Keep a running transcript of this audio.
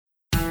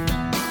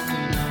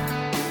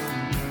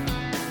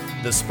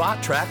The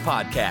Spot Track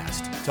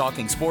Podcast,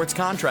 talking sports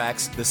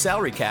contracts, the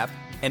salary cap,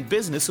 and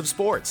business of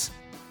sports.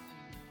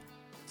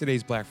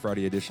 Today's Black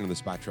Friday edition of the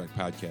Spot Track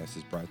Podcast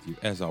is brought to you,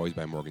 as always,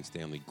 by Morgan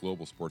Stanley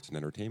Global Sports and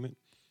Entertainment,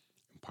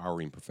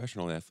 empowering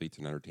professional athletes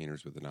and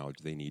entertainers with the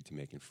knowledge they need to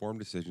make informed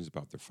decisions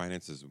about their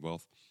finances and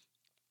wealth.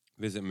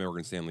 Visit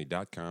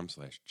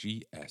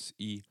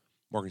morganstanley.com/GSE.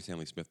 Morgan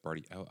Stanley Smith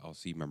Barney,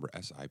 LLC, member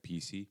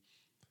SIPC.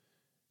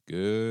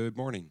 Good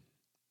morning.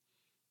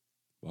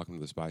 Welcome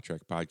to the Spot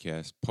Track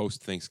Podcast,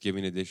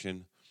 post-Thanksgiving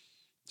edition.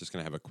 Just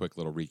going to have a quick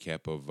little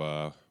recap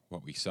of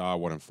what we saw,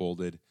 what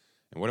unfolded,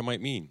 and what it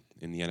might mean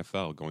in the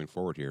NFL going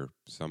forward here.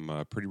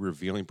 Some pretty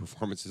revealing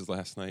performances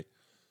last night.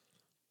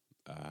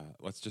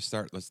 Let's just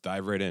start. Let's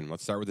dive right in.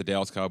 Let's start with the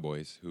Dallas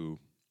Cowboys, who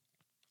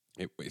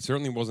it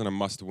certainly wasn't a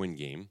must-win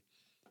game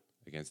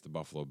against the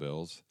Buffalo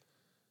Bills.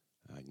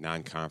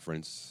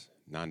 Non-conference,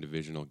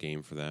 non-divisional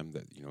game for them.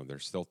 That they're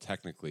still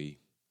technically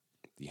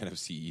the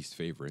NFC East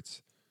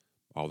favorites.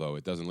 Although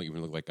it doesn't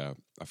even look like a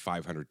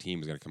 500 team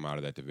is going to come out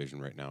of that division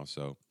right now.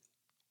 So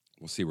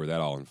we'll see where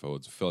that all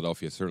unfolds.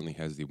 Philadelphia certainly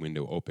has the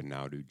window open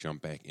now to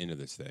jump back into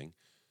this thing.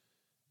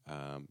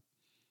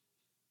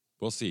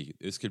 We'll see.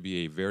 This could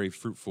be a very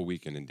fruitful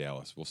weekend in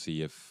Dallas. We'll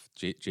see if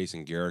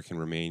Jason Garrett can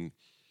remain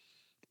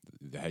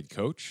the head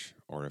coach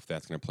or if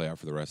that's going to play out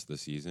for the rest of the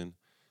season.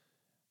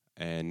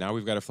 And now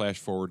we've got to flash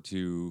forward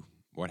to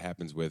what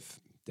happens with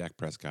Dak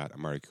Prescott,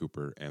 Amari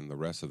Cooper, and the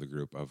rest of the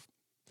group of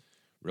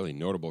really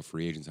notable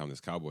free agents on this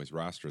Cowboys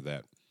roster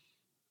that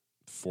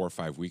 4 or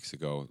 5 weeks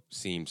ago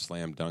seemed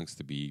slam dunks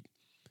to be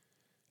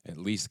at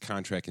least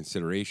contract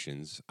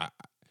considerations.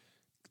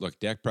 Look,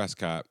 Dak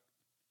Prescott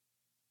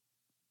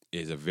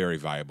is a very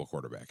viable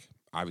quarterback.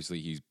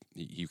 Obviously,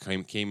 he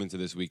came into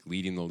this week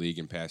leading the league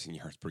in passing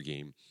yards per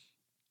game.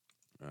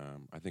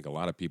 I think a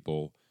lot of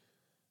people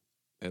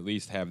at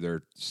least have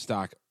their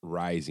stock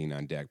rising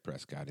on Dak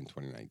Prescott in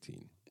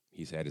 2019.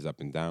 He's had his up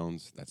and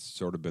downs. That's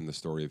sort of been the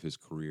story of his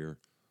career.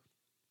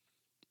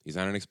 He's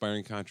on an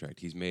expiring contract.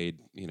 He's made,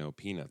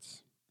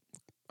 peanuts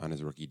on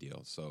his rookie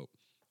deal. So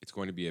it's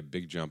going to be a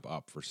big jump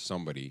up for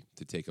somebody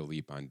to take a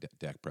leap on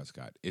Dak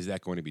Prescott. Is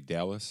that going to be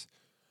Dallas?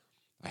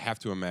 I have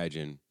to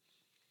imagine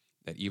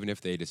that even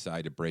if they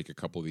decide to break a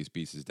couple of these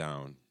pieces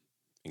down,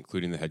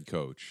 including the head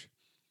coach,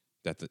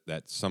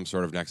 that some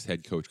sort of next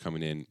head coach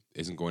coming in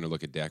isn't going to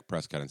look at Dak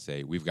Prescott and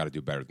say, we've got to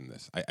do better than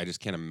this. I just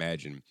can't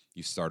imagine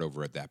you start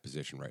over at that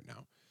position right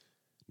now.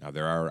 Now,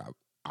 there are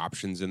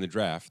options in the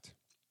draft.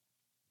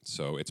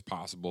 So it's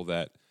possible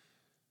that,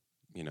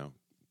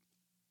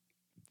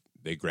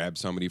 they grab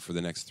somebody for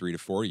the next 3 to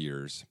 4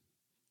 years,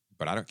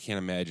 but can't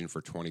imagine for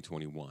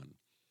 2021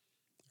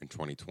 and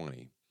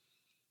 2020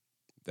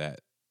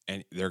 that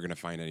they're going to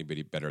find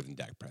anybody better than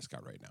Dak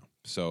Prescott right now.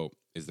 So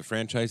is the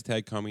franchise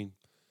tag coming?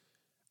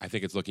 I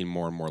think it's looking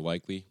more and more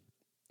likely.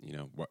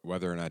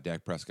 Whether or not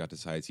Dak Prescott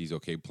decides he's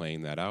okay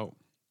playing that out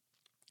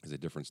is a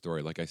different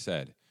story. Like I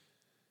said,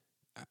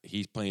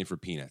 he's playing for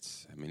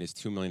peanuts. I mean, his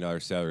 $2 million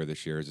salary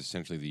this year is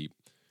essentially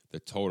the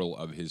total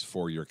of his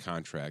 4-year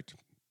contract,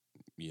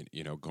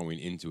 going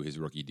into his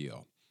rookie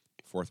deal.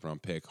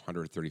 4th-round pick,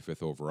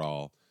 135th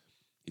overall.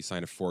 He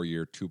signed a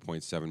 4-year,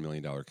 $2.7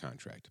 million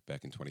contract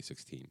back in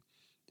 2016.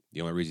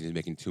 The only reason he's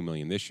making $2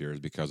 million this year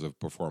is because of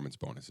performance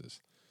bonuses.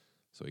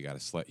 So he got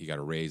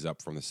to raise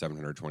up from the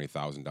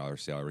 $720,000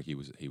 salary he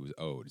was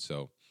owed.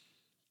 So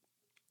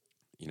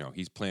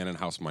he's playing on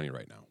house money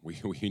right now.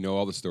 We know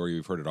all the story.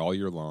 We've heard it all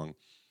year long.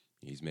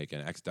 He's making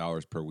X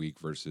dollars per week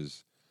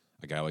versus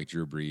a guy like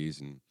Drew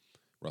Brees and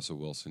Russell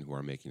Wilson who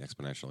are making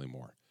exponentially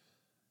more.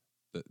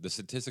 The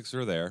statistics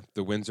are there.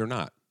 The wins are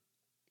not.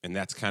 And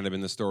that's kind of been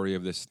the story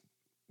of this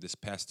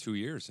past 2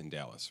 years in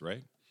Dallas,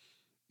 right?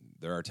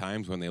 There are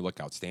times when they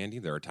look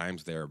outstanding. There are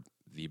times they're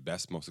the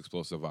best, most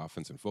explosive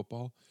offense in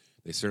football.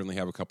 They certainly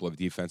have a couple of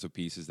defensive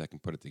pieces that can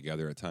put it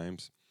together at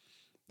times.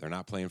 They're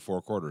not playing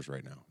 4 quarters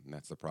right now, and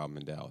that's the problem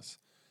in Dallas.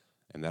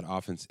 And that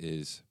offense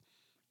is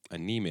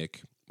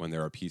anemic when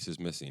there are pieces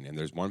missing. And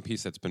there's one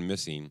piece that's been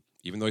missing,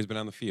 even though he's been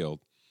on the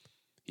field,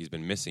 he's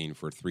been missing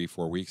for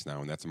 3-4 weeks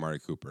now, and that's Amari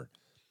Cooper.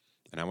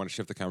 And I want to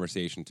shift the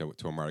conversation to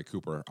Amari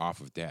Cooper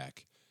off of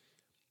Dak,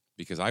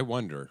 because I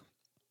wonder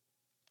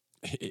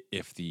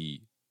if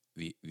the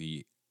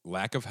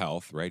lack of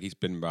health, right? He's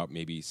been about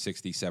maybe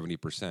 60,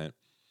 70%,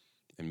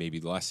 and maybe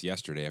less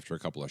yesterday after a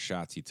couple of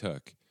shots he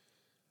took.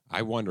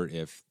 I wonder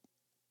if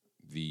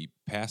the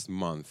past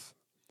month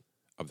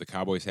of the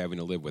Cowboys having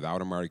to live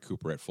without Amari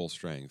Cooper at full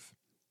strength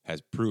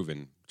has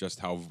proven just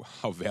how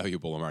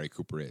valuable Amari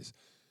Cooper is.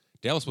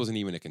 Dallas wasn't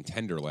even a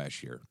contender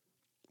last year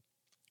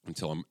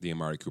until the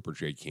Amari Cooper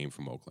trade came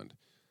from Oakland.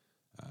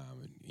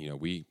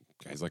 We,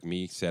 guys like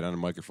me, sat on a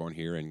microphone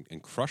here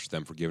and crushed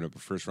them for giving up a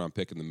first-round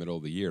pick in the middle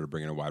of the year to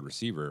bring in a wide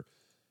receiver,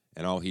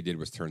 and all he did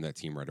was turn that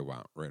team right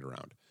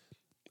around.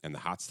 And the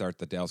hot start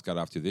that Dallas got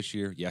off to this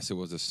year, yes, it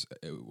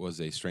was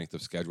a strength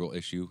of schedule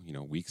issue,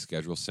 weak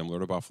schedule similar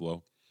to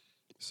Buffalo.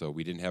 So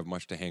we didn't have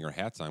much to hang our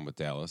hats on with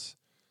Dallas.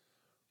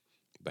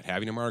 But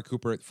having Amari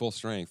Cooper at full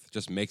strength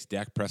just makes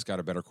Dak Prescott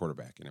a better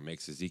quarterback, and it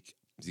makes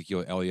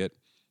Ezekiel Elliott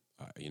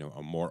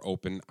a more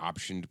open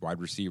optioned wide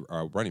receiver,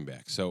 running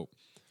back. So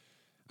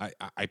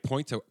I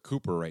point to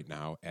Cooper right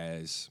now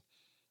as,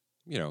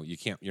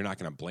 you're not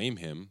going to blame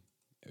him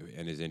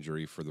and his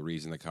injury for the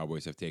reason the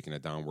Cowboys have taken a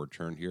downward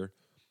turn here,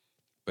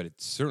 but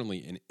it's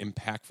certainly an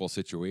impactful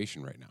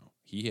situation right now.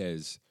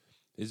 His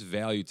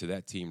value to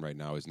that team right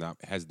now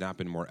has not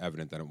been more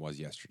evident than it was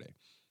yesterday.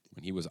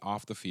 When he was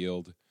off the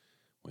field,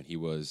 when he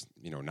was,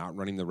 not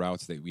running the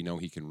routes that we know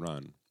he can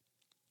run,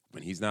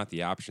 when he's not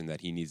the option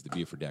that he needs to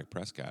be for Dak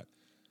Prescott,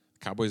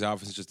 Cowboys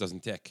offense just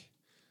doesn't tick.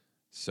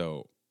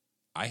 So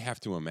I have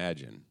to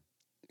imagine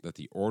that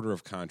the order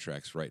of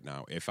contracts right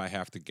now, if I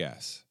have to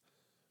guess,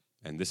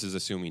 and this is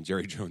assuming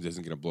Jerry Jones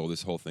isn't going to blow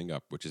this whole thing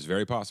up, which is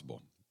very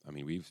possible. I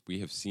mean, we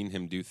have seen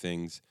him do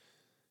things,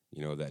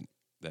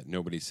 that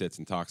nobody sits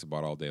and talks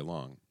about all day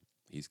long.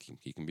 He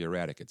can be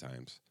erratic at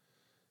times.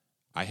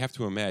 I have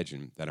to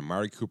imagine that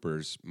Amari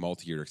Cooper's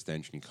multi-year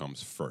extension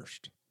comes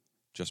first,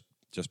 just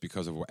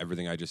because of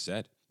everything I just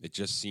said. It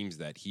just seems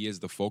that he is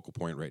the focal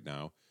point right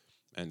now,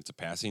 and it's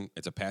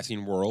a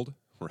passing world,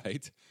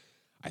 right?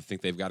 I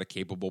think they've got a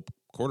capable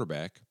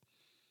quarterback,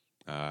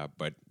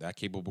 but that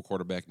capable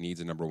quarterback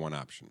needs a number one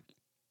option.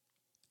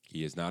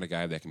 He is not a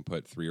guy that can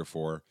put 3 or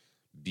 4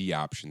 B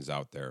options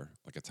out there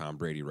like a Tom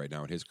Brady right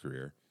now in his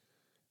career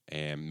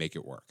and make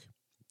it work.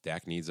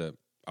 Dak needs a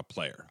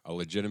player, a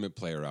legitimate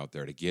player out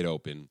there to get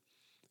open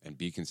and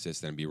be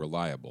consistent and be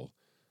reliable.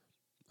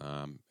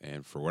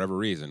 And for whatever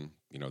reason,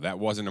 that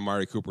wasn't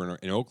Amari Cooper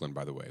in Oakland,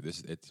 by the way.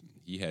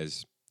 He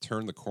has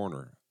turned the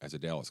corner as a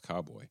Dallas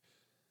Cowboy.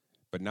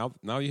 But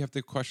now you have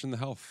to question the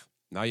health.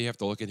 Now you have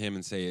to look at him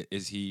and say,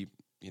 is he,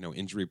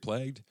 injury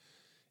plagued?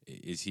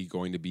 Is he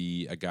going to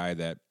be a guy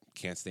that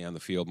can't stay on the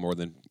field more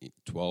than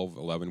 12,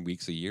 11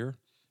 weeks a year?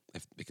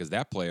 Because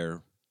that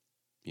player,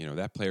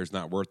 that player's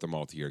not worth the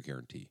multi-year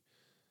guarantee.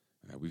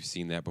 We've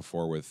seen that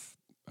before with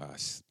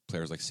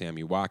players like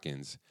Sammy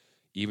Watkins.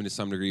 Even to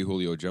some degree,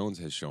 Julio Jones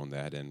has shown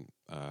that, and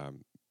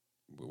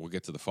we'll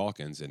get to the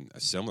Falcons in a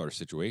similar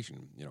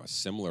situation, a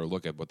similar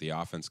look at what the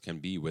offense can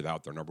be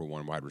without their number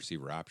one wide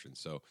receiver option.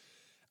 So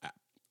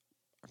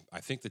I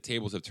think the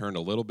tables have turned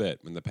a little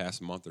bit in the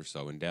past month or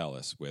so in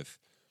Dallas with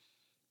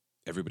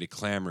everybody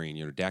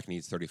clamoring, Dak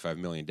needs $35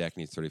 million, Dak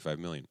needs $35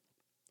 million.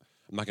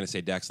 I'm not going to say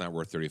Dak's not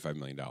worth $35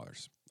 million.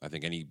 I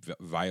think any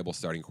viable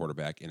starting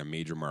quarterback in a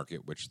major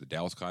market, which the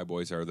Dallas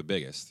Cowboys are the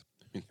biggest,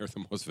 they're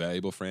the most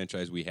valuable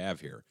franchise we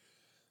have here.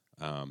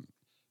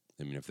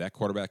 If that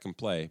quarterback can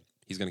play,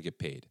 he's going to get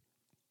paid.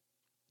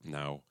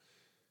 Now,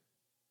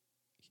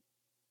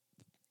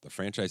 the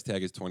franchise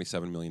tag is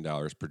 $27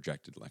 million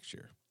projected next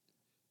year.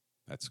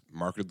 That's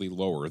markedly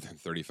lower than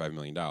 $35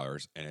 million,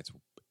 and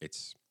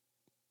it's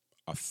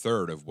a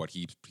third of what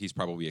he's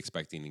probably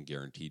expecting in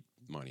guaranteed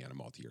money on a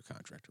multi-year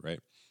contract, right?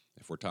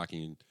 If we're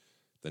talking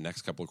the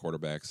next couple of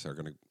quarterbacks are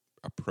going to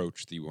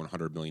approach the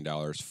 $100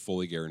 million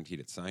fully guaranteed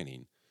at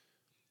signing,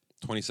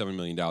 $27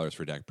 million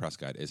for Dak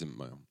Prescott isn't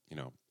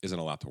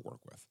a lot to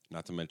work with.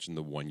 Not to mention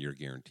the 1-year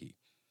guarantee,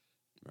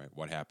 right?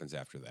 What happens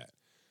after that?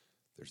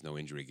 There's no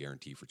injury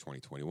guarantee for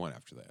 2021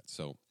 after that.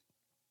 So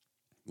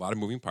a lot of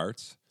moving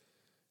parts.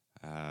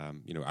 I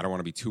don't want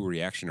to be too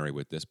reactionary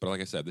with this, but like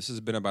I said, this has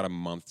been about a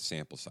month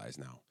sample size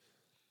now.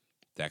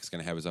 Dak's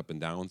going to have his up and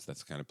downs.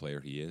 That's the kind of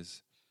player he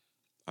is.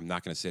 I'm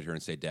not going to sit here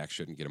and say Dak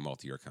shouldn't get a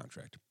multi-year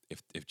contract.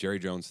 If Jerry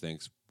Jones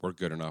thinks we're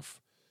good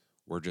enough,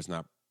 we're just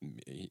not,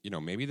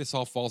 maybe this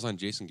all falls on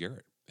Jason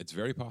Garrett. It's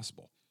very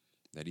possible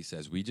that he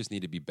says we just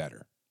need to be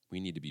better. We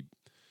need to be,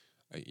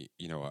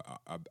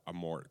 a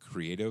more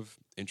creative,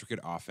 intricate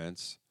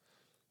offense,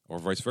 or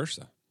vice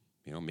versa.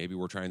 Maybe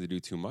we're trying to do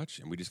too much,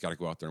 and we just got to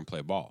go out there and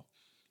play ball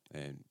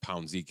and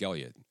pound Zeke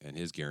Elliott and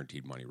his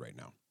guaranteed money right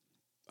now.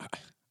 I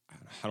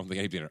don't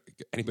think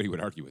anybody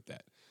would argue with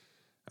that.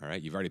 All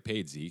right, you've already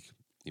paid Zeke.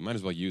 You might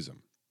as well use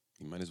him.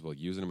 You might as well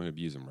use him and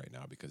abuse him right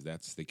now, because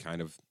that's the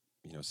kind of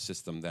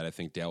system that I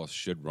think Dallas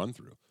should run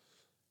through,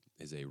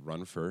 is a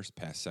run first,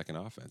 pass second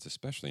offense,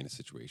 especially in a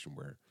situation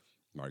where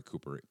Amari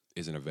Cooper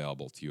isn't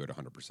available to you at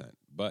 100%.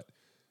 But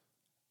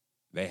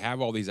they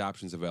have all these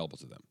options available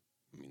to them.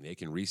 They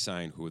can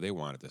re-sign who they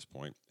want at this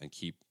point and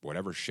keep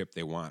whatever ship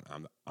they want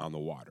on the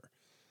water.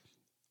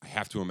 I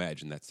have to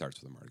imagine that starts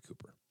with Amari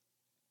Cooper.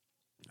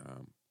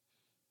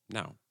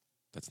 Now,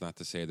 that's not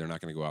to say they're not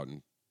going to go out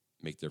and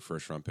make their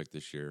first-round pick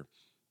this year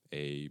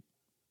a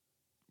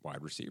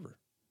wide receiver.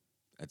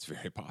 That's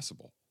very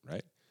possible,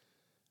 right?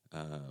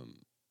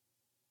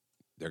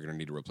 They're going to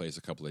need to replace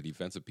a couple of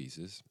defensive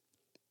pieces.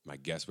 My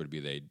guess would be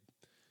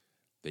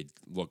they'd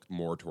look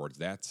more towards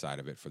that side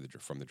of it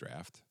from the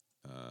draft.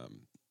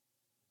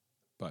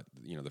 But,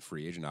 the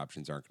free agent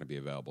options aren't going to be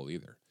available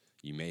either.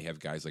 You may have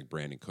guys like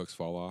Brandon Cooks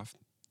fall off.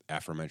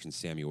 Aforementioned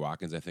Sammy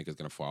Watkins, I think, is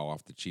going to fall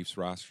off the Chiefs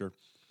roster.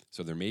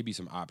 So there may be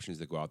some options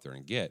to go out there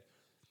and get,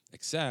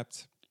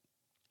 except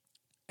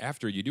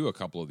after you do a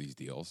couple of these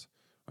deals,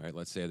 all right,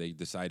 let's say they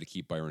decide to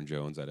keep Byron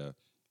Jones at a,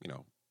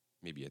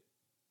 maybe a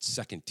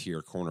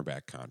second-tier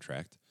cornerback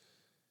contract.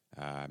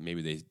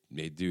 Maybe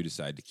they do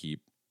decide to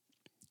keep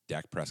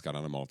Dak Prescott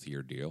on a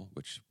multi-year deal,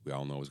 which we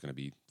all know is going to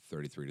be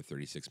 $33 to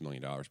 $36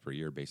 million per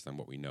year based on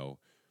what we know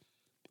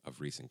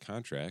of recent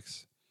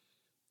contracts.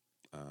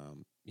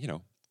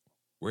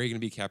 Where are you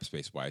going to be cap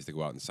space wise to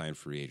go out and sign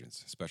free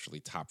agents, especially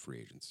top free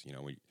agents?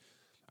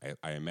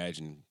 I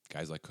imagine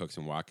guys like Cooks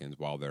and Watkins,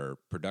 while their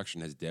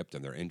production has dipped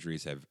and their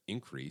injuries have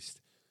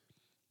increased,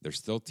 there's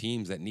still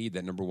teams that need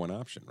that number one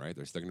option, right?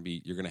 There's still going to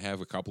be, you're going to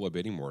have a couple of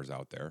bidding wars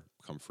out there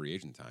come free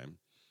agent time.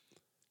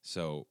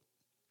 So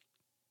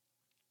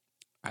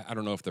I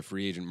don't know if the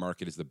free agent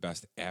market is the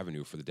best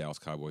avenue for the Dallas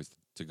Cowboys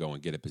to go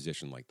and get a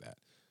position like that.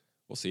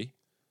 We'll see.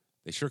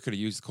 They sure could have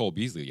used Cole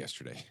Beasley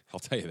yesterday. I'll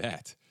tell you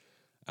that.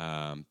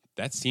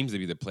 That seems to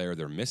be the player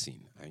they're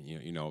missing.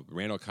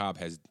 Randall Cobb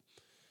has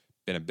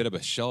been a bit of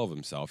a shell of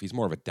himself. He's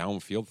more of a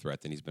downfield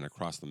threat than he's been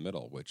across the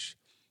middle, which,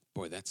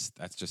 boy, that's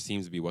just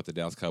seems to be what the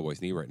Dallas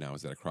Cowboys need right now,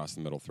 is that across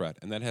the middle threat.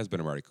 And that has been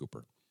Amari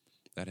Cooper.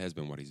 That has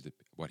been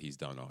what he's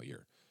done all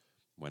year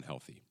when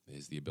healthy,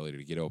 is the ability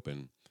to get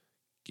open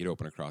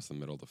across the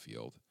middle of the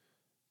field,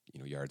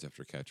 yards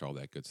after catch, all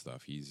that good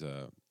stuff. He's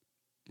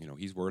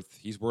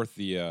worth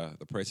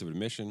the price of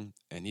admission,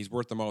 and he's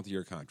worth the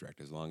multi-year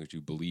contract as long as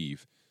you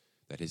believe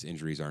that his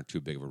injuries aren't too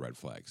big of a red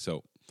flag.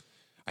 So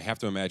I have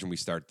to imagine we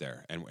start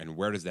there. And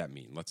where does that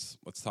mean? Let's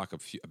talk a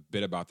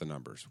bit about the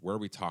numbers. Where are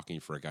we talking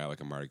for a guy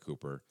like Amari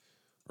Cooper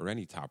or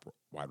any top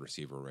wide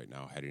receiver right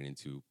now heading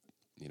into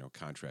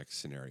contract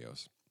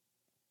scenarios?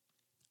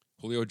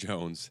 Julio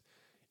Jones,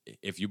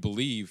 if you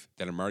believe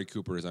that Amari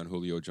Cooper is on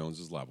Julio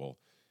Jones's level,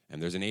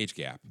 and there's an age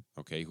gap,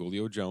 okay,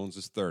 Julio Jones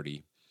is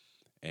 30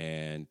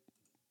 and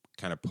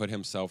kind of put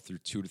himself through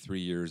 2 to 3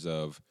 years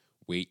of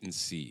wait and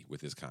see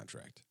with his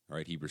contract. All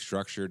right, he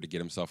restructured to get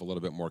himself a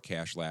little bit more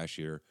cash last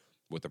year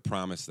with the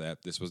promise that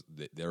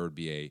there would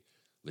be a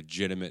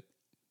legitimate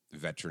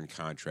veteran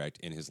contract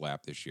in his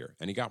lap this year,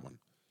 and he got one.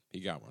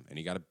 And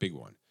he got a big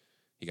one.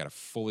 He got a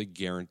fully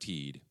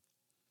guaranteed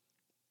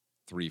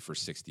 3 for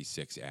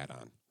 $66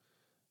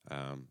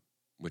 add-on,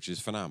 which is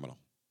phenomenal.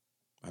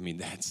 I mean,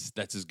 that's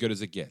as good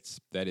as it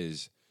gets. That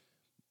is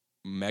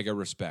mega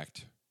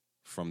respect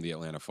from the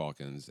Atlanta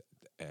Falcons,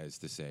 as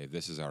to say,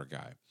 this is our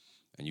guy.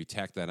 And you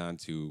tack that on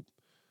to,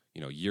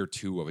 year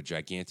 2 of a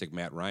gigantic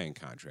Matt Ryan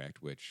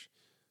contract, which,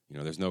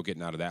 there's no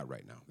getting out of that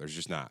right now. There's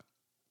just not.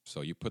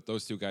 So you put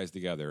those two guys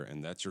together,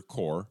 and that's your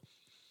core.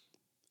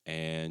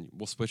 And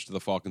we'll switch to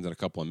the Falcons in a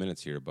couple of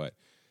minutes here. But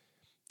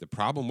the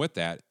problem with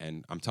that,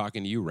 and I'm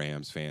talking to you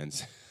Rams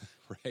fans,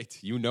 right?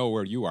 You know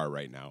where you are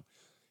right now,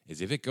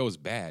 is if it goes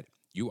bad,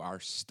 you are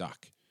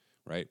stuck,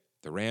 right?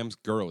 The Rams,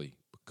 Gurley,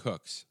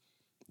 Cooks,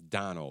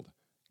 Donald,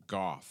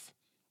 Goff,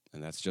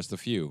 and that's just a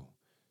few.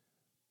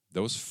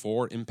 Those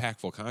 4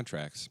 impactful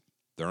contracts,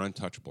 they're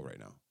untouchable right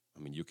now. I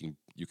mean, you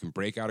can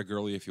break out a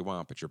Gurley if you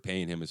want, but you're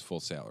paying him his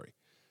full salary.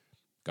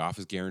 Goff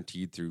is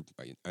guaranteed through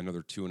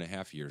another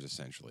 2.5 years,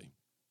 essentially.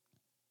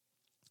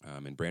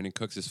 And Brandon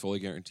Cooks is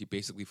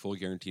basically fully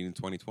guaranteed in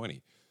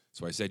 2020.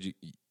 So I said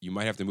you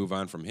might have to move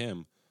on from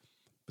him,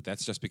 but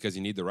that's just because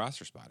you need the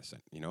roster spot.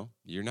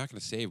 You're not going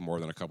to save more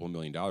than a couple of $1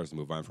 million to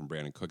move on from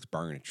Brandon Cooks,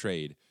 barring a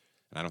trade.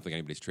 And I don't think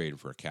anybody's trading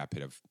for a cap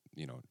hit of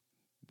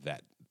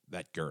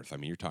that girth. I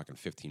mean, you're talking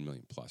 $15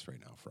 million plus right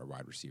now for a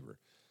wide receiver.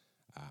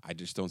 I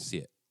just don't see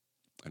it.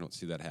 I don't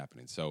see that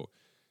happening. So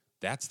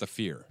that's the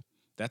fear.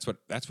 That's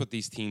what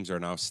these teams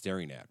are now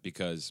staring at,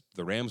 because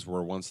the Rams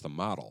were once the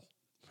model,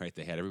 right?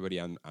 They had everybody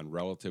on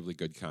relatively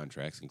good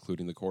contracts,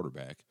 including the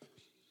quarterback,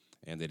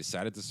 and they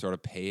decided to sort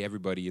of pay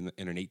everybody in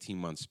an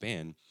 18-month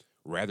span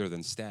rather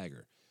than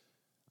stagger.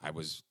 I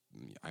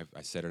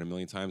said it a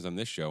million times on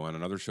this show,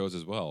 on other shows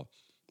as well.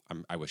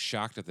 I was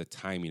shocked at the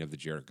timing of the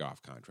Jared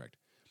Goff contract.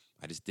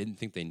 I just didn't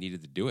think they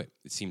needed to do it.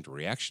 It seemed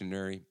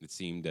reactionary. It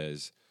seemed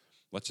as,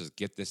 let's just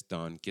get this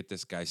done, get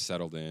this guy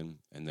settled in,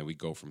 and then we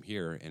go from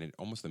here. And it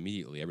almost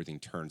immediately, everything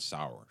turned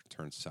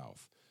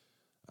south.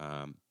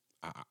 I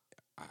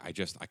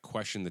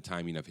question the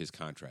timing of his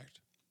contract.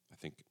 I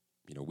think,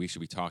 we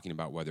should be talking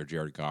about whether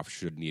Jared Goff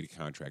should need a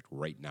contract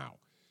right now.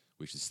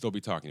 We should still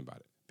be talking about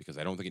it, because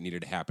I don't think it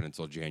needed to happen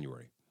until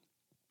January,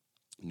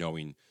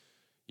 knowing,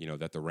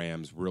 that the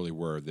Rams really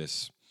were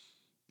this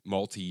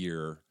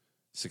multi-year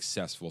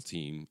successful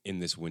team in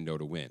this window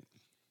to win.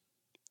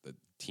 The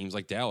teams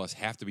like Dallas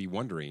have to be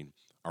wondering,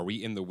 are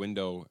we in the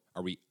window?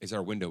 Is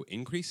our window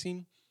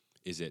increasing?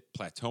 Is it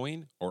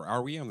plateauing? Or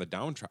are we on the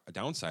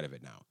downside of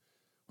it now?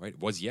 Right?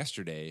 Was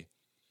yesterday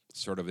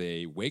sort of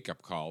a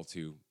wake-up call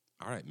to,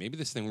 all right, maybe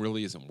this thing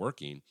really isn't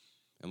working.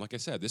 And like I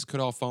said, this could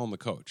all fall on the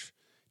coach.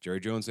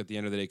 Jerry Jones at the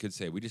end of the day could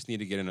say, we just need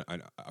to get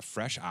a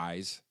fresh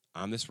eyes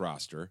on this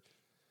roster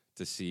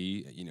to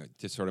see,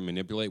 to sort of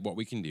manipulate what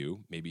we can do,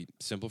 maybe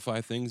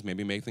simplify things,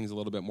 maybe make things a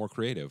little bit more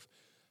creative.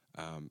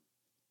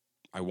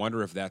 I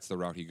wonder if that's the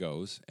route he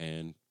goes,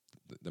 and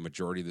the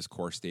majority of this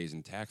core stays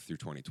intact through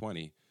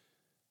 2020.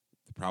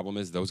 The problem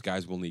is those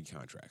guys will need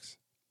contracts.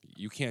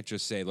 You can't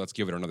just say, let's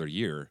give it another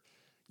year.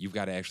 You've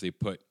got to actually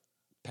put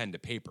pen to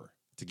paper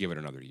to give it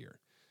another year.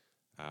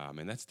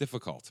 And that's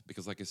difficult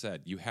because, like I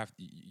said,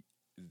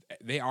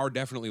 they are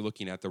definitely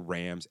looking at the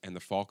Rams and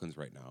the Falcons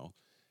right now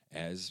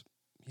as,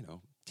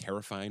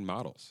 terrifying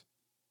models.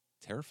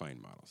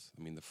 terrifying models.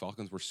 I mean, the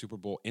Falcons were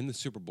in the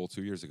Super Bowl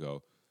 2 years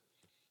ago.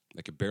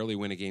 They could barely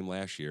win a game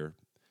last year,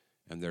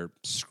 and they're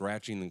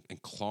scratching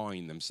and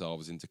clawing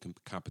themselves into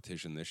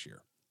competition this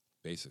year,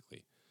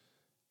 basically.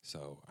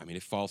 So, I mean,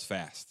 it falls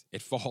fast.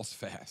 It falls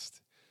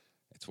fast.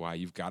 That's why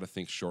you've got to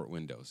think short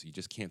windows. You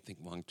just can't think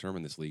long-term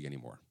in this league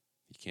anymore.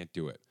 You can't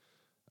do it,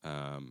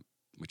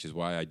 which is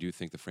why I do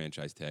think the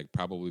franchise tag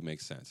probably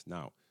makes sense.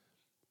 Now,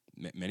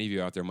 many of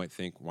you out there might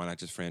think, why not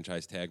just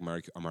franchise tag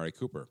Amari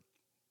Cooper?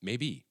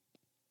 Maybe.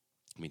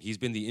 I mean, he's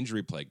been the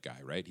injury-plagued guy,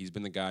 right? He's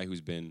been the guy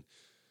who's been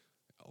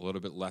a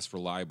little bit less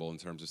reliable in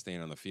terms of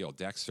staying on the field.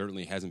 Dak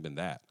certainly hasn't been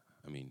that.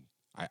 I mean,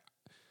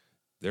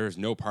 there is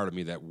no part of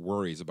me that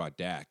worries about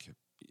Dak,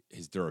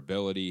 his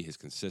durability, his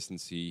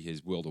consistency,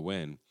 his will to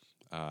win,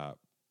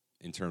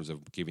 in terms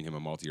of giving him a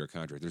multi-year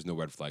contract. There's no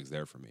red flags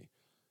there for me.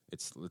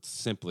 It's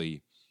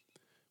simply,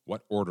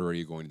 what order are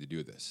you going to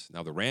do this?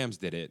 Now, the Rams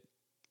did it: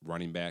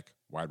 running back,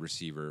 wide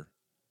receiver,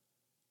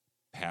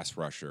 pass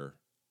rusher,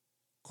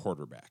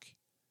 quarterback.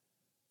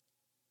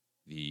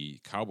 The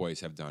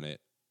Cowboys have done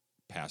it: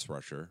 pass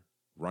rusher,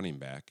 running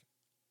back,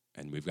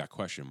 and we've got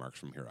question marks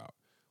from here out.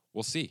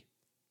 We'll see.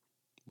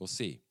 We'll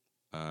see.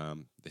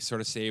 They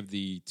sort of saved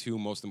the two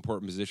most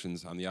important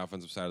positions on the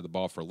offensive side of the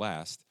ball for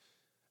last,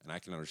 and I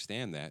can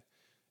understand that.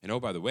 And, oh,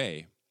 by the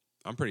way,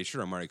 I'm pretty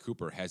sure Amari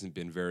Cooper hasn't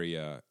been very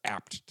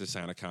apt to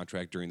sign a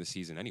contract during the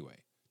season anyway.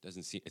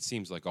 It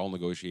seems like all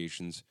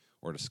negotiations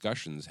or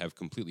discussions have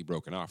completely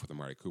broken off with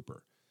Amari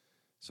Cooper.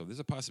 So there's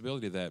a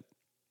possibility that,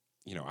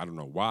 I don't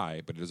know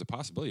why, but there's a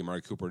possibility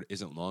Amari Cooper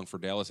isn't long for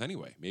Dallas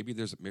anyway. Maybe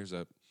there's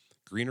a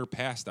greener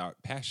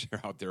pasture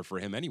out there for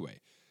him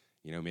anyway.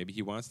 Maybe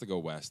he wants to go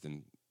west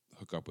and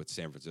hook up with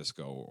San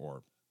Francisco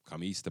or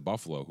come east to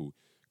Buffalo, who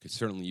could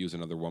certainly use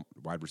another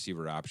wide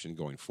receiver option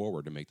going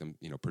forward to make them,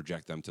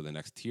 project them to the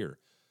next tier.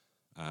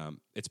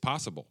 It's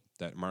possible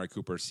that Amari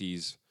Cooper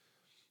sees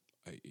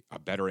a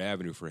better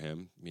avenue for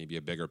him, maybe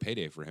a bigger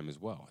payday for him as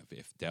well,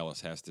 if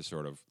Dallas has to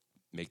sort of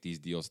make these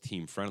deals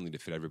team-friendly to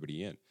fit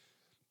everybody in.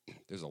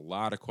 There's a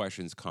lot of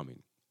questions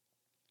coming.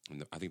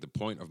 And I think the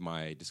point of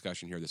my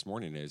discussion here this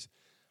morning is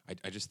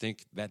I just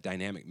think that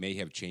dynamic may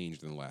have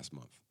changed in the last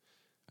month.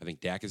 I think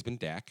Dak has been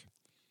Dak.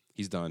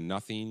 He's done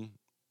nothing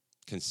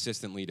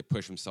consistently to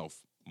push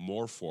himself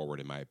more forward,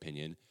 in my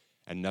opinion,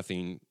 and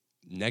nothing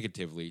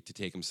negatively to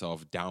take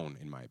himself down,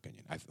 in my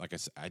opinion. I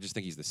just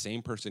think he's the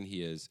same person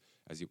he is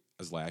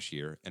as last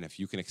year, and if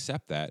you can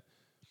accept that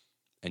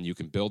and you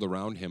can build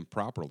around him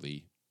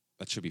properly,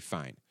 that should be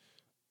fine.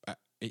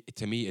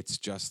 To me,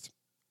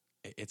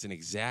 it's an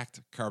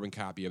exact carbon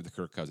copy of the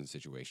Kirk Cousins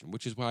situation,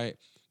 which is why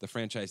the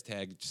franchise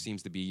tag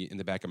seems to be in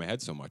the back of my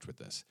head so much with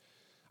this.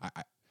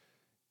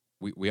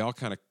 We all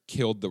kind of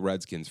killed the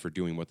Redskins for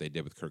doing what they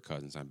did with Kirk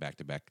Cousins on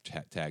back-to-back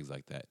tags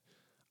like that.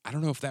 I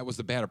don't know if that was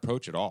the bad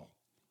approach at all.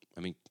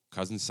 I mean,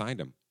 Cousins signed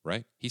him,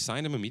 right? He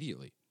signed him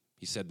immediately.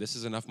 He said, "This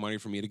is enough money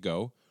for me to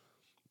go.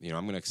 I'm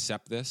going to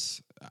accept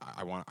this.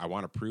 I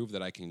want to prove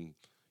that I can,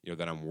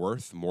 that I'm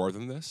worth more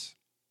than this,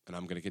 and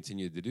I'm going to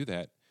continue to do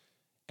that."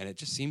 And it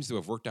just seems to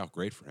have worked out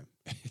great for him.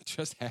 It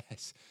just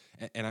has.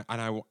 And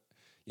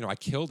I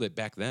killed it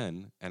back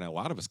then, and a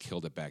lot of us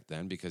killed it back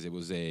then because it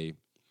was you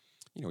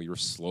were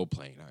slow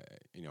playing.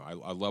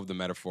 I love the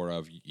metaphor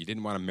of you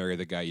didn't want to marry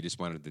the guy, you just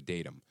wanted to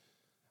date him.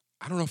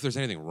 I don't know if there's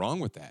anything wrong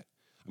with that.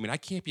 I mean, I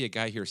can't be a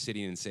guy here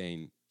sitting and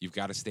saying you've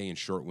got to stay in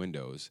short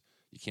windows.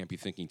 You can't be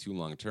thinking too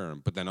long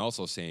term, but then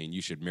also saying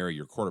you should marry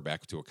your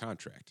quarterback to a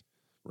contract,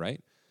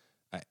 right?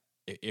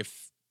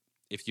 If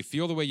you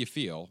feel the way you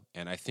feel,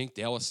 and I think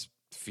Dallas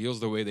feels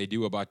the way they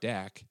do about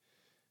Dak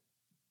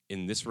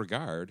in this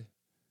regard,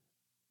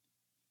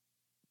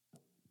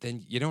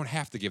 then you don't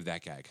have to give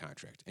that guy a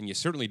contract. And you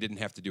certainly didn't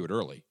have to do it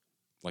early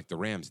like the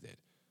Rams did,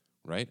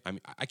 right? I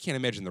mean, I can't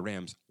imagine the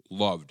Rams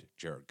loved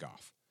Jared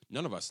Goff.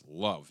 None of us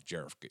love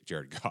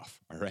Jared Goff,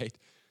 all right?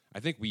 I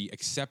think we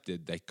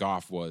accepted that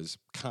Goff was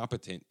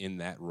competent in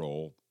that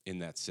role, in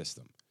that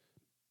system.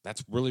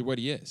 That's really what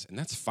he is, and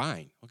that's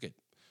fine.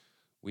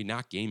 We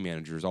knock game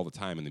managers all the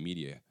time in the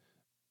media.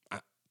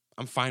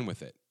 I'm fine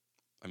with it.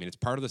 I mean, it's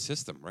part of the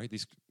system, right?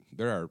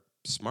 There are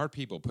smart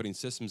people putting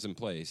systems in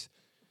place,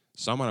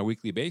 some on a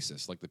weekly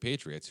basis, like the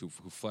Patriots, who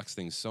flex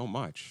things so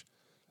much,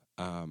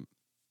 and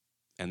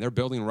they're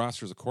building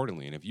rosters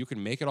accordingly. And if you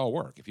can make it all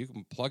work, if you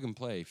can plug and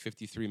play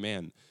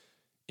 53-man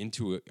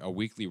into a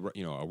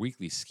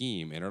weekly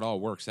scheme, and it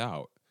all works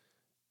out,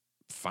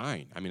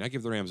 fine. I mean, I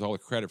give the Rams all the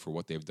credit for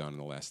what they've done in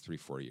the last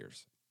 3-4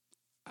 years.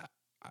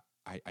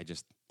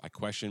 I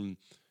question.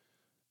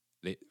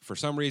 For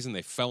some reason,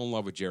 they fell in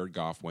love with Jared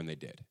Goff when they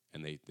did,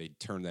 and they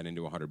turned that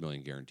into $100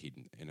 million guaranteed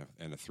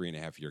and a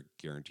 3.5-year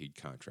guaranteed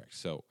contract.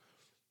 So,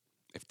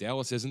 if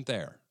Dallas isn't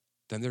there,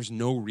 then there's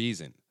no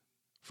reason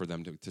for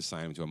them to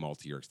sign him to a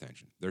multi-year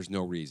extension. There's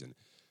no reason.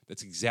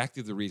 That's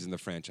exactly the reason the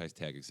franchise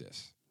tag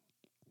exists.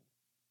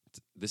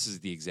 This is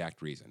the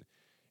exact reason.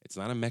 It's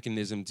not a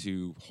mechanism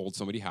to hold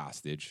somebody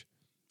hostage,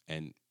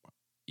 and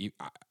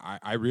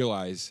I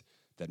realize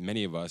that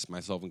many of us,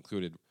 myself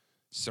included,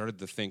 started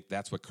to think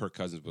that's what Kirk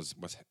Cousins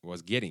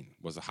was getting,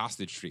 was a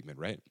hostage treatment,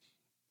 right?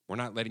 We're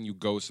not letting you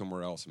go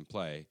somewhere else and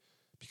play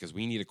because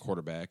we need a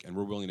quarterback and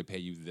we're willing to pay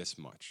you this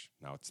much.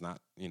 Now, it's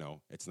not,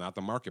 it's not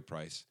the market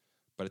price,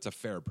 but it's a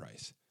fair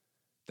price.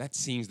 That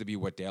seems to be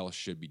what Dallas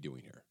should be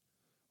doing here,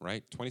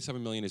 right?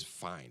 $27 million is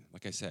fine.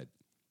 Like I said,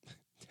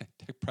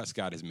 Dak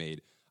Prescott has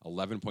made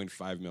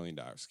 $11.5 million.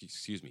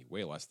 Excuse me,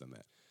 way less than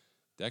that.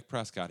 Dak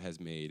Prescott has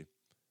made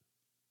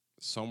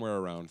somewhere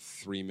around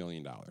 $3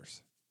 million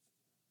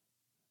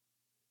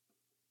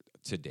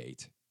to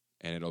date,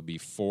 and it'll be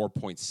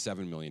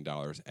 $4.7 million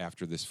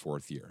after this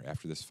fourth year,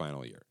 after this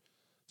final year.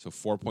 So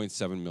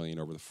 $4.7 million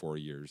over the 4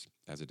 years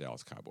as a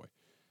Dallas Cowboy.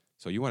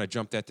 So you want to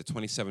jump that to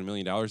 $27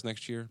 million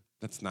next year?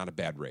 That's not a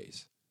bad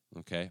raise,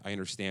 okay? I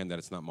understand that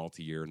it's not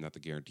multi-year and that the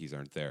guarantees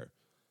aren't there.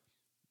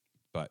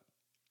 But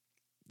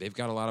they've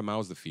got a lot of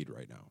mouths to feed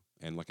right now.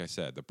 And like I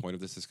said, the point of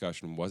this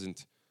discussion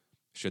wasn't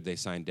should they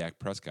sign Dak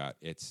Prescott.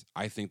 It's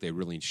I think they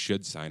really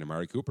should sign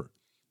Amari Cooper.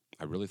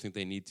 I really think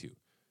they need to.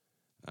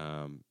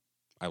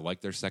 I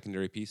like their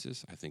secondary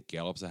pieces. I think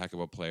Gallup's a heck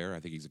of a player. I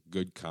think he's a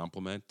good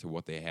complement to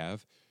what they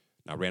have.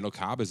 Now, Randall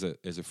Cobb is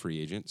a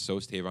free agent. So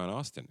is Tavon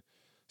Austin.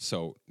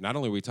 So not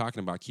only are we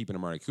talking about keeping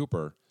Amari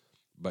Cooper,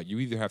 but you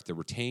either have to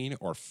retain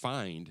or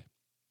find,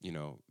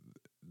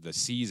 the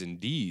C's and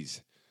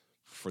D's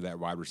for that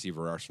wide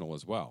receiver arsenal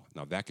as well.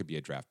 Now, that could be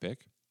a draft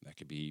pick. That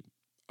could be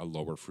a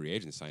lower free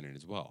agent signing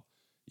as well.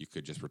 You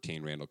could just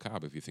retain Randall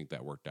Cobb if you think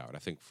that worked out. I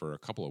think for a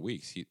couple of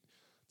weeks,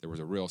 there was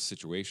a real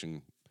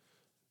situation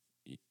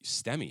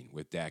stemming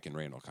with Dak and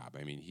Randall Cobb.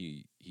 I mean,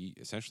 he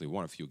essentially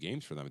won a few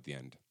games for them at the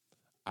end.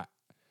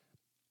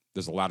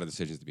 There's a lot of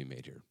decisions to be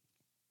made here.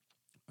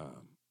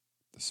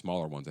 The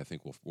smaller ones, I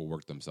think, will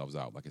work themselves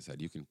out. Like I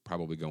said, you can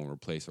probably go and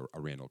replace a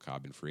Randall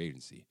Cobb in free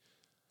agency.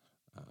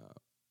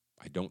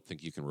 I don't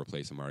think you can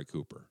replace Amari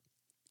Cooper,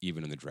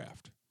 even in the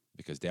draft,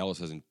 because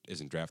Dallas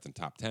isn't drafting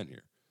top 10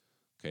 here.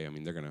 Okay, I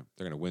mean they're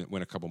gonna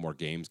win a couple more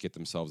games, get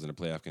themselves into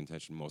playoff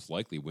contention, most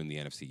likely win the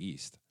NFC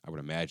East. I would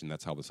imagine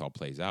that's how this all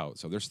plays out.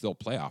 So they're still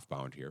playoff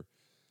bound here,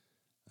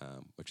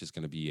 which is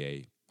going to be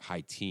a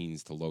high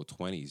teens to low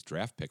 20s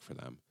draft pick for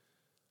them.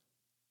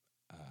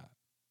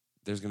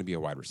 There's going to be a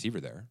wide receiver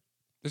there.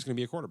 There's going to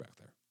be a quarterback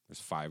there. There's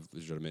 5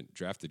 legitimate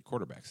drafted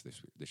quarterbacks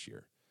this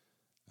year.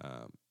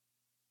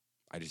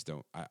 I just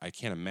don't. I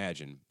can't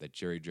imagine that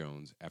Jerry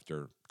Jones,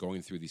 after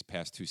going through these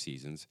past 2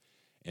 seasons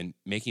and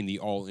making the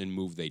all-in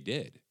move they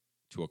did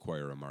to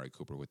acquire Amari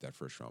Cooper with that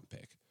first-round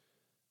pick,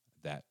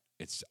 that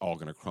it's all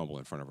going to crumble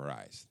in front of our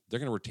eyes. They're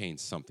going to retain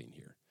something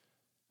here.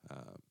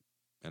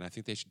 And I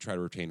think they should try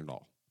to retain it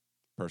all,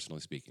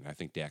 personally speaking. I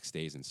think Dak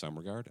stays in some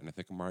regard, and I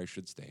think Amari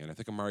should stay. And I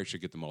think Amari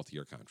should get the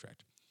multi-year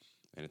contract.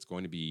 And it's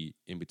going to be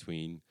in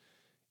between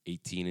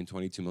 $18 and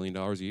 $22 million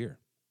a year.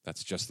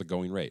 That's just the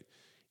going rate.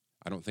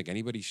 I don't think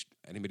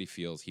anybody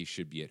feels he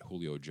should be at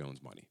Julio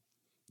Jones money.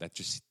 That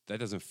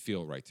doesn't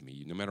feel right to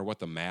me. No matter what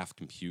the math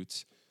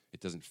computes, it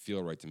doesn't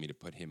feel right to me to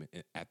put him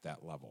at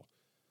that level.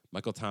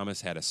 Michael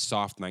Thomas had a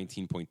soft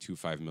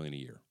 $19.25 million a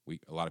year.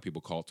 A lot of people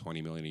call it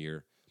 $20 million a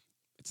year.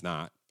 It's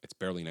not. It's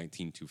barely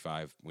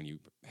 $19.25 when you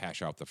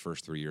hash out the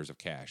first 3 years of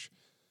cash.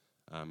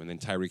 And then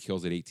Tyreek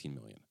Hill's at $18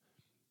 million.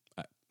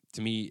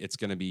 To me, it's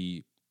going to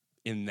be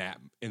in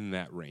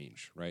that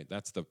range, right?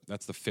 That's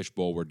the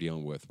fishbowl we're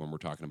dealing with when we're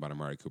talking about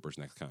Amari Cooper's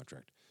next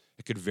contract.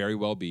 It could very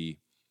well be,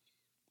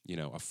 a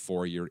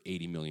 4-year,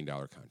 $80 million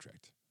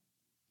contract,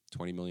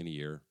 $20 million a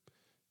year,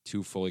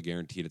 2 fully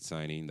guaranteed at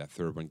signing. That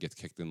third one gets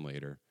kicked in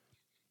later.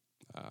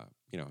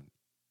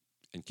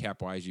 And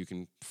cap-wise, you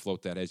can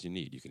float that as you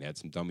need. You can add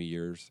some dummy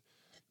years.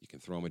 You can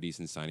throw them a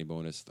decent signing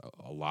bonus.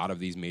 A lot of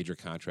these major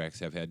contracts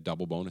have had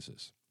double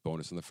bonuses.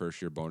 Bonus in the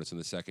first year, bonus in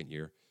the second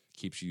year.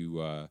 Keeps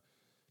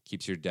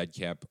your dead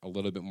cap a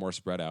little bit more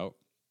spread out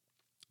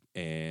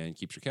and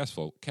keeps your cash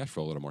flow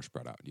a little more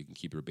spread out. You can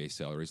keep your base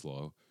salaries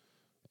low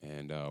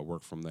and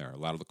work from there. A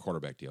lot of the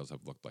quarterback deals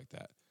have looked like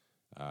that.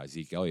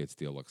 Zeke Elliott's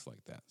deal looks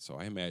like that. So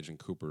I imagine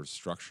Cooper's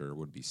structure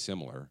would be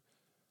similar.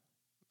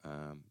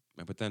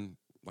 But then,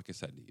 like I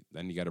said,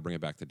 then you got to bring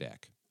it back to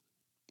Dak.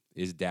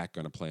 Is Dak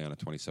going to play on a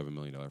 $27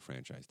 million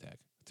franchise tag?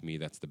 To me,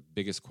 that's the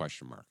biggest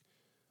question mark.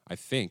 I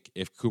think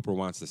if Cooper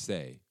wants to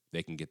stay,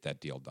 they can get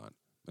that deal done.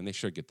 And they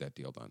should get that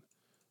deal done.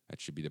 That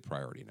should be the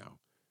priority now.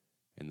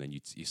 And then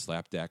you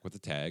slap Dak with the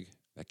tag.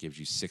 That gives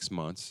you 6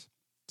 months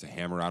to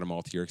hammer out a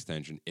multi-year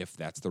extension if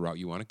that's the route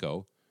you want to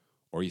go.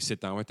 Or you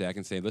sit down with Dak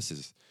and say,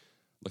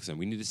 listen,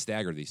 we need to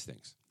stagger these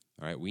things.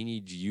 All right, we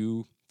need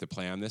you to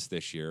play on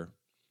this year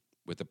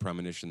with the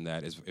premonition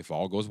that if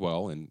all goes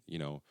well and,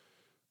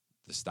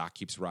 the stock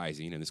keeps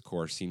rising and this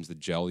core seems to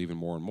gel even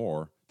more and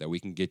more, that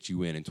we can get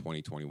you in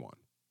 2021,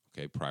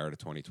 okay, prior to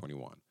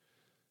 2021.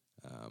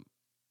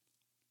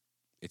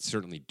 It's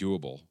certainly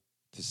doable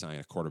to sign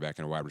a quarterback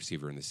and a wide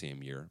receiver in the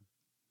same year.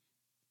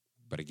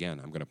 But again,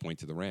 I'm going to point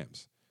to the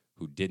Rams,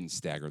 who didn't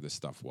stagger this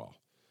stuff well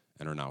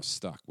and are now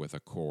stuck with a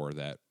core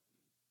that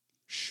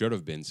should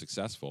have been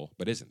successful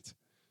but isn't.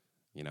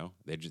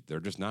 They're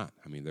just not.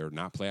 I mean, they're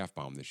not playoff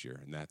bound this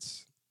year, and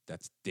that's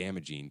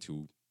damaging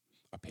to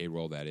a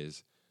payroll that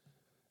is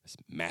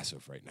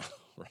massive right now,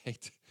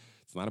 right?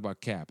 It's not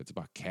about cap. It's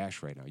about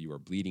cash right now. You are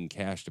bleeding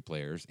cash to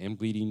players and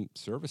bleeding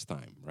service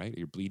time, right?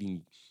 You're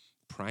bleeding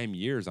prime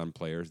years on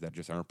players that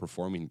just aren't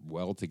performing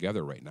well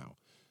together right now.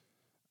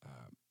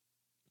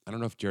 I don't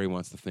know if Jerry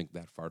wants to think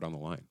that far down the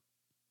line,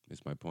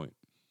 is my point.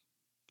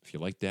 If you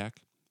like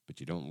Dak, but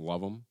you don't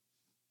love him,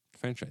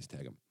 franchise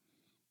tag him.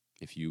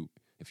 If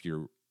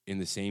you're in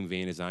the same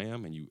vein as I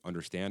am and you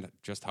understand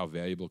just how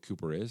valuable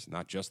Cooper is,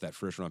 not just that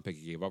first-round pick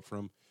he gave up for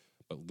him,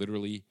 but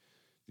literally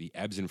the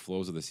ebbs and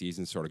flows of the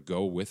season sort of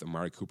go with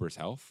Amari Cooper's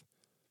health.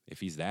 If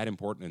he's that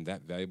important and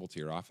that valuable to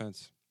your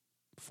offense,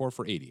 4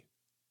 for $80.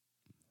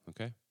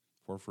 Okay?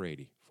 4 for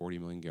 $80. $40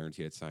 million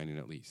guaranteed at signing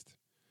at least.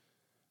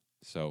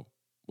 So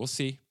we'll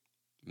see.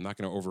 I'm not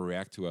going to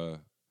overreact to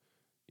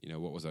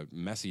what was a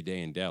messy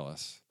day in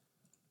Dallas.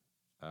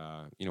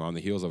 On the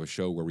heels of a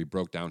show where we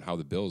broke down how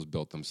the Bills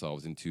built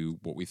themselves into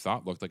what we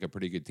thought looked like a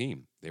pretty good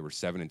team. They were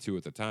 7-2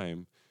 at the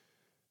time.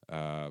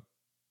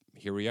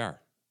 Here we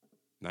are,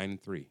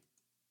 9-3.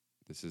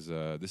 This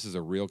is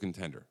a real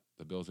contender.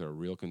 The Bills are a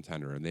real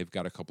contender, and they've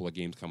got a couple of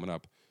games coming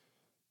up.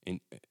 In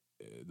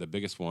the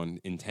biggest one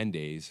in 10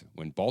 days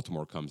when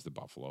Baltimore comes to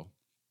Buffalo,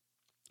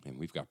 and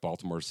we've got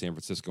Baltimore, San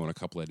Francisco in a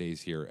couple of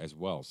days here as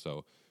well.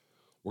 So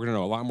we're going to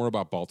know a lot more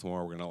about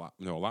Baltimore. We're going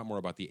to know a lot more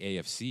about the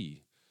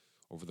AFC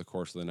over the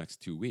course of the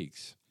next 2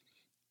 weeks.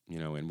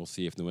 And we'll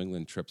see if New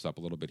England trips up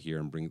a little bit here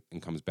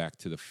and comes back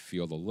to the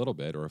field a little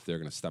bit, or if they're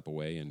going to step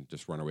away and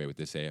just run away with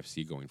this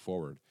AFC going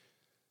forward.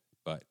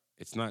 But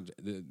it's not.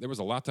 There was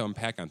a lot to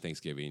unpack on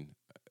Thanksgiving.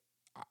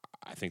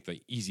 I think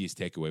the easiest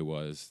takeaway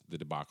was the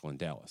debacle in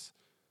Dallas.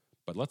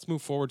 But let's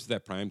move forward to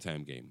that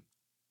primetime game.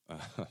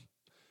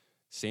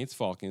 Saints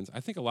Falcons. I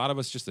think a lot of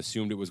us just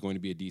assumed it was going to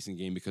be a decent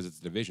game because it's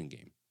a division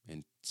game,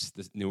 and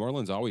New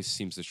Orleans always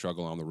seems to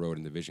struggle on the road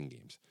in division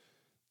games.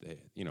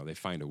 They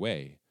find a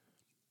way,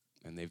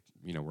 and they've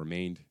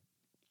remained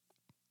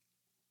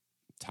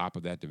top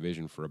of that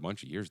division for a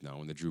bunch of years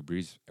now in the Drew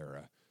Brees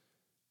era.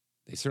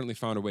 They certainly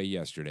found a way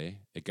yesterday.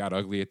 It got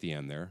ugly at the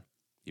end there,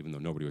 even though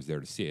nobody was there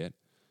to see it.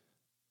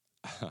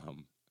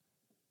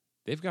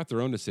 They've got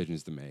their own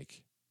decisions to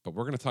make, but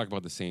we're going to talk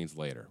about the Saints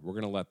later. We're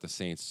going to let the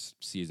Saints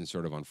season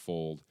sort of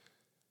unfold,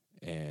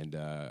 and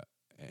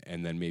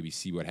then maybe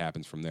see what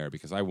happens from there,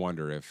 because I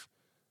wonder if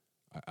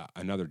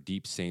another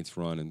deep Saints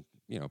run and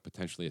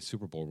potentially a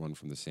Super Bowl run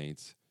from the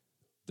Saints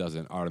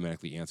doesn't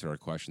automatically answer our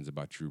questions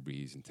about Drew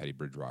Brees and Teddy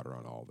Bridgewater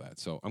and all of that.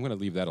 So I'm going to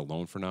leave that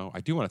alone for now.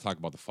 I do want to talk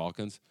about the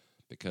Falcons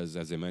because,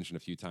 as I mentioned a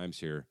few times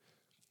here,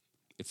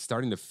 it's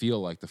starting to feel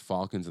like the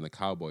Falcons and the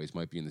Cowboys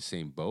might be in the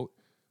same boat,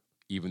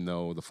 even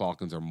though the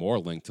Falcons are more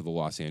linked to the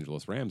Los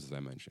Angeles Rams, as I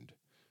mentioned.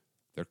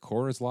 Their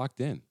core is locked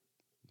in.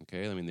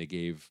 Okay, I mean, they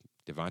gave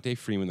Devontae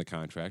Freeman the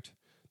contract.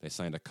 They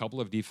signed a couple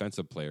of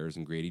defensive players,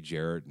 and Grady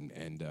Jarrett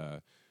and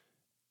a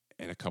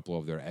couple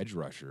of their edge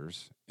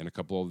rushers, and a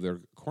couple of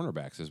their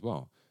cornerbacks as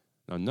well.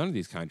 Now, none of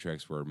these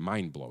contracts were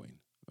mind-blowing.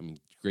 I mean,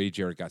 Grady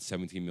Jarrett got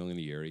 $17 million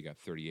a year. He got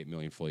 $38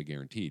 million fully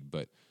guaranteed.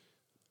 But,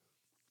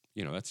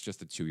 that's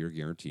just a 2-year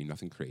guarantee.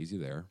 Nothing crazy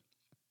there.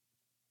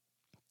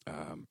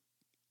 The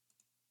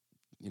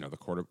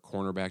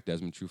cornerback,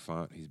 Desmond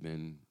Trufant, he's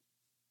been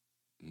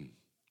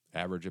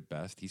average at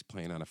best. He's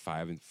playing on a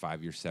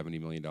 5-year,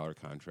 $70 million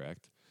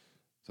contract.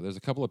 So there's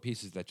a couple of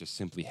pieces that just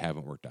simply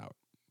haven't worked out.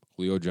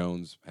 Julio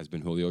Jones has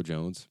been Julio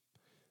Jones.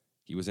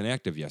 He was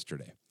inactive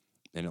yesterday.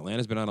 And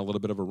Atlanta's been on a little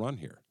bit of a run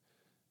here.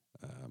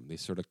 They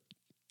sort of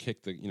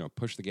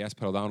pushed the gas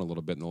pedal down a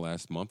little bit in the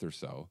last month or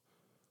so.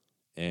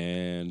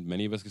 And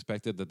many of us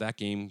expected that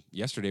game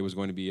yesterday was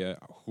going to be a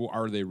who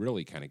are they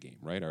really kind of game,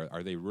 right?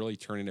 Are they really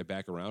turning it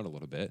back around a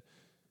little bit?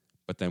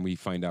 But then we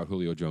find out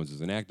Julio Jones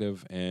is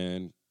inactive,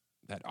 and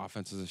that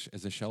offense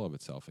is a shell of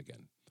itself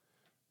again.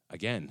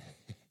 Again,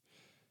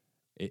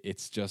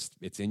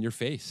 it's in your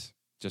face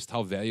just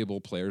how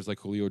valuable players like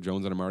Julio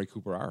Jones and Amari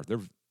Cooper are.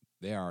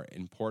 They are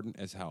important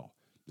as hell.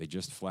 They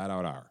just flat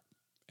out are.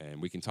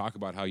 And we can talk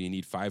about how you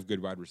need 5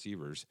 good wide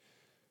receivers,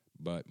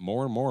 but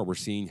more and more we're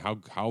seeing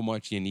how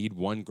much you need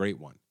one great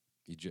one.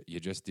 You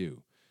just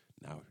do.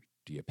 Now,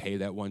 do you pay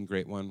that one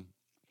great one?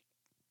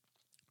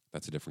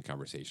 That's a different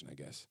conversation, I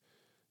guess.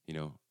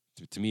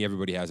 To me,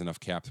 everybody has enough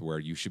cap to where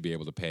you should be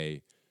able to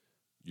pay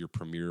your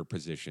premier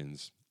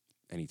positions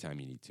anytime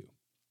you need to.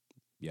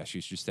 Yes,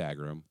 you should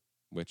stagger them,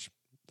 which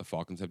the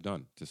Falcons have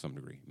done to some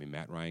degree. I mean,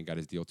 Matt Ryan got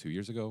his deal 2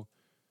 years ago.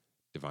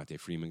 Devontae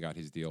Freeman got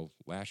his deal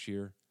last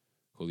year.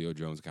 Julio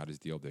Jones got his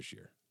deal this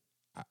year.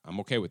 I'm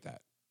okay with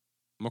that.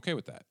 I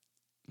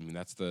mean,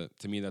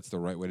 to me, that's the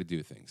right way to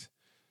do things.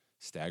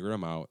 Stagger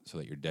them out so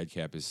that your dead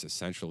cap is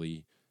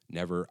essentially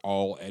never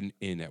all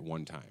in at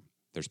one time.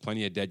 There's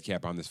plenty of dead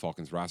cap on this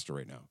Falcons roster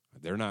right now.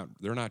 They're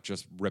not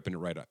just ripping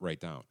it right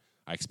down.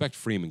 I expect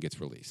Freeman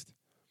gets released.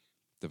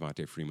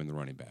 Devontae Freeman, the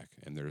running back.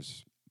 And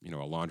there's a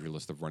laundry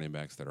list of running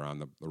backs that are on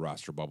the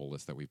roster bubble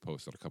list that we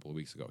posted a couple of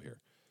weeks ago here.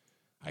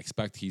 I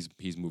expect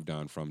he's moved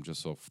on from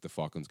just so the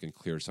Falcons can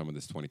clear some of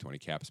this 2020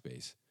 cap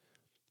space.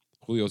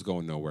 Julio's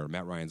going nowhere.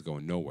 Matt Ryan's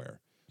going nowhere.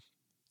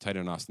 Tight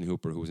end Austin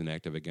Hooper, who was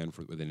inactive again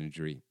with an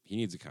injury, he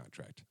needs a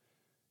contract.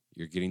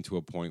 you're getting to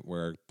a point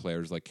where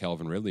players like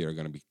Calvin Ridley are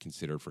going to be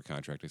considered for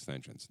contract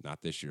extensions,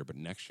 not this year, but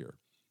next year.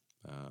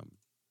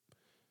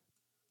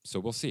 So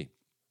we'll see.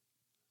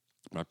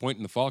 My point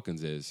in the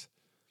Falcons is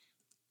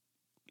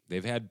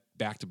they've had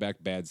back-to-back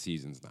bad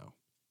seasons now,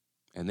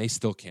 and they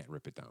still can't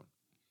rip it down.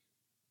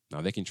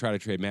 Now, they can try to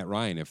trade Matt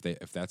Ryan if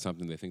that's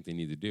something they think they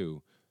need to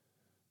do,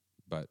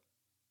 but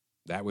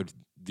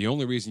the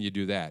only reason you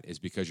do that is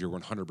because you're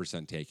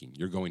 100% taking.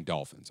 You're going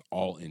Dolphins,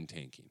 all in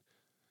tanking.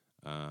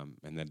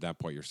 And at that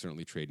point, you're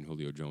certainly trading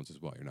Julio Jones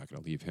as well. You're not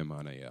going to leave him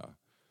on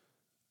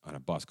a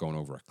bus going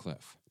over a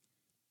cliff.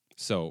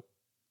 So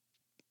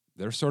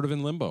they're sort of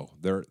in limbo.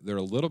 They're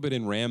a little bit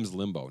in Rams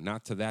limbo,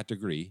 not to that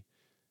degree,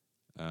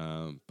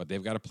 but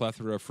they've got a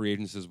plethora of free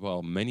agents as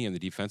well, many on the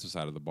defensive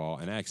side of the ball,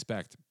 and I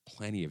expect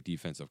plenty of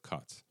defensive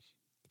cuts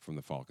from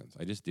the Falcons.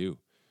 I just do.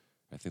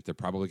 I think they're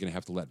probably going to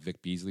have to let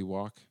Vic Beasley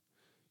walk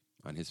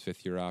on his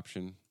fifth-year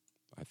option.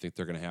 I think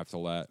they're going to have to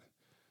let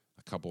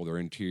a couple of their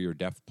interior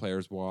depth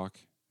players walk.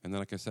 And then,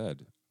 like I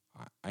said,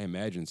 I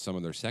imagine some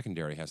of their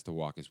secondary has to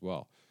walk as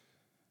well.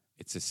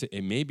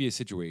 It may be a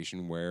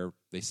situation where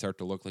they start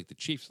to look like the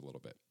Chiefs a little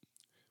bit,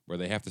 where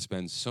they have to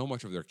spend so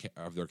much of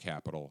their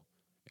capital,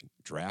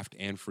 draft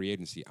and free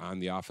agency, on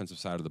the offensive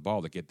side of the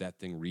ball to get that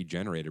thing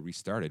regenerated,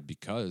 restarted,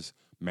 because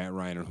Matt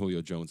Ryan and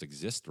Julio Jones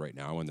exist right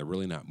now and they're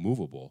really not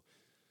movable.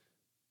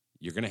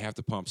 You're going to have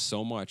to pump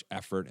so much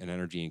effort and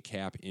energy and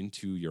cap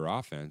into your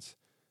offense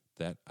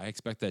that I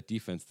expect that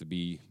defense to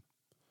be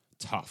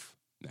tough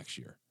next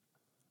year,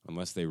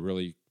 unless they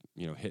really,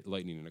 hit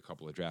lightning in a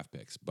couple of draft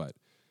picks. But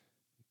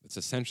it's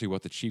essentially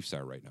what the Chiefs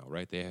are right now,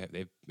 right?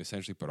 They've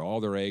essentially put all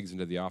their eggs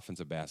into the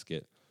offensive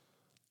basket,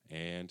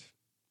 and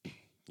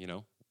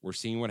we're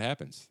seeing what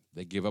happens.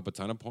 They give up a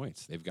ton of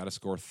points. They've got to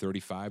score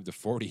 35 to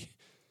 40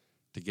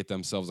 to get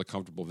themselves a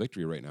comfortable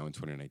victory right now in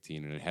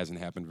 2019, and it hasn't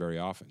happened very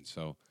often.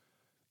 So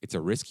it's a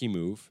risky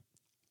move,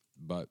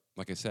 but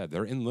like I said,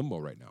 they're in limbo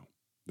right now.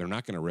 They're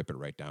not going to rip it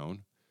right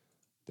down.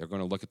 They're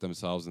going to look at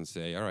themselves and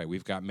say, all right,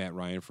 we've got Matt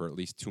Ryan for at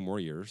least 2 more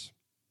years,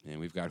 and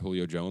we've got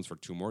Julio Jones for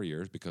 2 more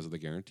years because of the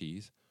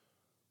guarantees.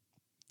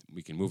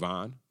 We can move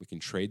on. We can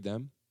trade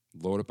them,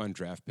 load up on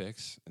draft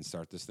picks, and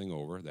start this thing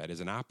over. That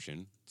is an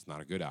option. It's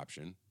not a good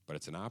option, but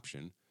it's an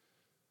option.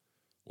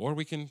 Or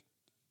we can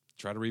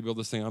try to rebuild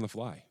this thing on the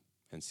fly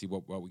and see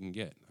what we can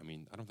get. I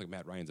mean, I don't think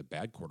Matt Ryan's a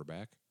bad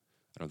quarterback.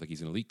 I don't think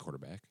he's an elite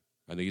quarterback.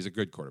 I think he's a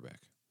good quarterback.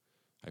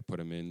 I put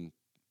him in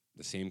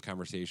the same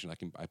conversation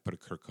I put a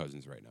Kirk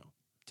Cousins right now.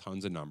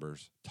 Tons of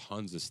numbers,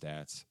 tons of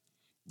stats.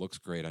 Looks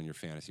great on your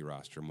fantasy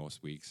roster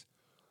most weeks.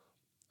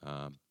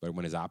 But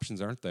when his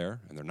options aren't there,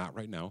 and they're not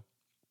right now,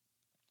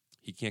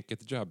 he can't get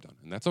the job done.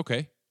 And that's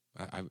okay.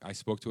 I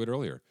spoke to it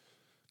earlier.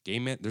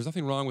 There's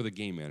nothing wrong with a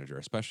game manager,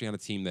 especially on a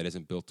team that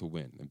isn't built to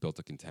win and built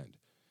to contend.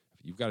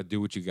 You've got to do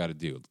what you got to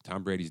do.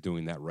 Tom Brady's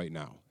doing that right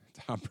now.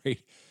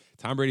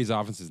 Tom Brady's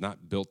offense is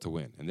not built to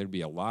win, and there'd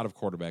be a lot of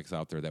quarterbacks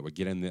out there that would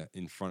get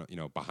in front,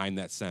 behind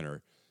that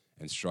center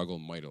and struggle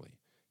mightily.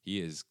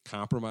 He is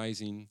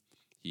compromising.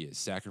 He is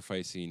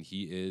sacrificing.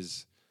 He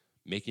is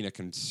making a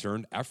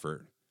concerted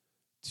effort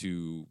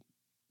to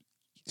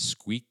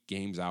squeak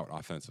games out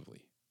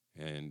offensively,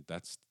 and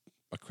that's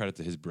a credit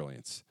to his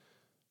brilliance.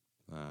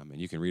 And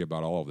you can read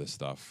about all of this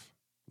stuff.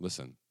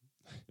 Listen,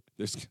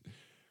 this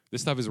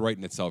stuff is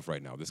writing itself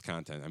right now, this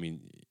content. I mean,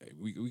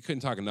 we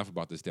couldn't talk enough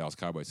about this Dallas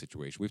Cowboys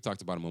situation. We've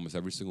talked about him almost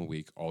every single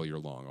week, all year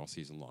long, all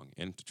season long,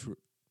 and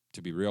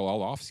to be real,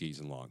 all off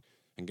season long.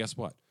 And guess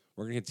what?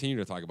 We're going to continue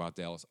to talk about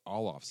Dallas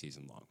all off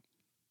season long,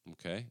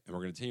 okay? And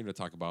we're going to continue to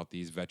talk about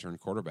these veteran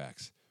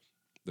quarterbacks,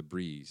 the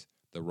Breeze,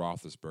 the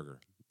Roethlisberger,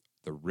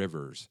 the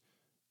Rivers,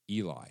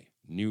 Eli,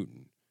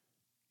 Newton,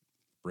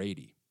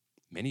 Brady.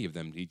 Many of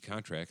them need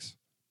contracts,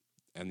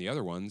 and the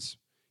other ones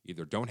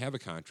either don't have a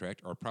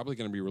contract or are probably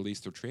going to be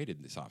released or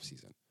traded this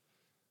offseason.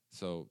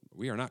 So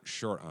we are not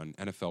short on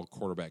NFL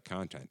quarterback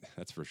content,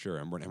 that's for sure.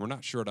 And we're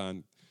not short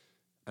on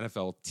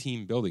NFL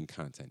team-building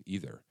content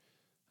either.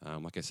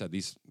 Like I said,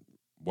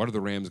 what are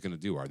the Rams going to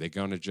do? Are they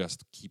going to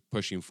just keep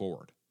pushing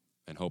forward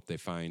and hope they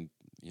find,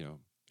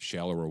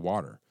 shallower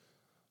water?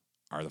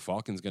 Are the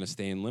Falcons going to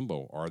stay in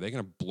limbo, or are they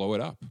going to blow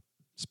it up,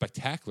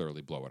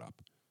 spectacularly blow it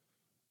up?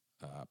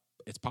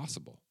 It's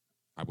possible.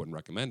 I wouldn't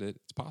recommend it.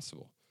 It's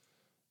possible.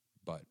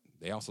 But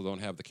they also don't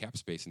have the cap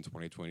space in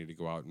 2020 to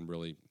go out and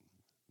really,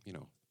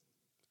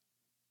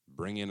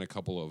 bring in a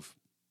couple of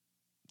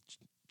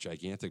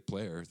gigantic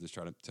players to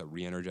try to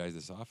re-energize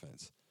this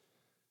offense.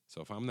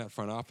 So if I'm in that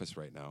front office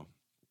right now,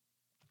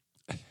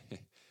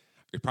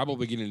 you're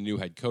probably getting a new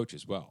head coach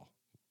as well.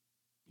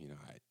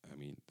 I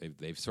mean,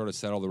 they've sort of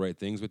said all the right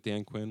things with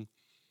Dan Quinn.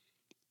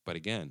 But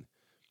again,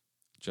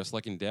 just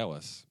like in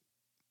Dallas,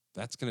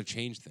 that's going to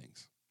change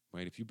things,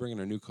 right? If you bring in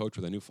a new coach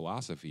with a new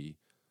philosophy,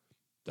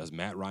 does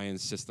Matt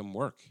Ryan's system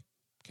work?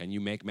 Can you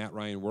make Matt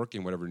Ryan work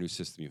in whatever new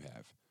system you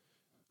have?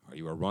 Are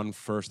you a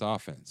run-first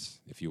offense?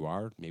 If you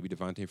are, maybe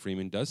Devontae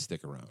Freeman does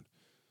stick around.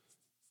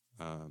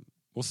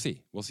 We'll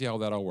see. We'll see how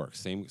that all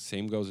works.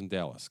 Same goes in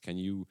Dallas. Can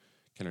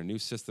a new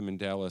system in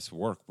Dallas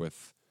work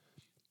with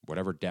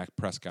whatever Dak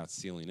Prescott's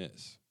ceiling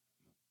is?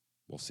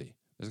 We'll see.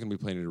 There's going to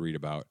be plenty to read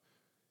about.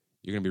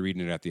 You're going to be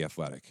reading it at The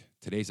Athletic.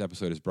 Today's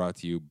episode is brought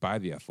to you by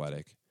The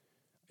Athletic,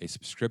 a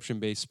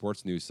subscription-based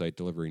sports news site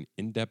delivering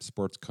in-depth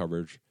sports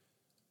coverage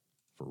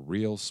for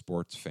real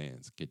sports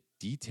fans. Get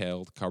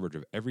detailed coverage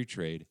of every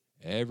trade,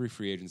 every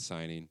free agent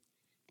signing,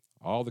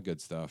 all the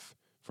good stuff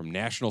from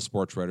national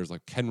sports writers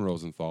like Ken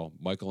Rosenthal,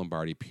 Michael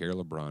Lombardi, Pierre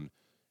LeBrun,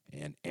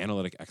 and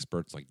analytic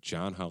experts like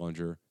John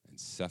Hollinger and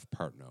Seth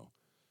Partnow.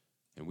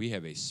 And we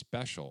have a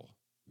special,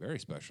 very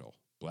special,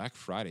 Black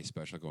Friday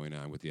special going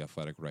on with The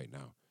Athletic right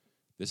now.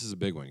 This is a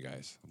big one,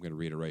 guys. I'm going to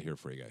read it right here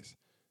for you guys.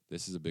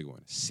 This is a big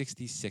one.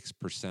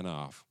 66%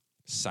 off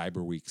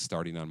Cyber Week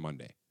starting on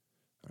Monday.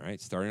 All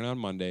right, starting on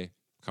Monday,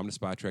 come to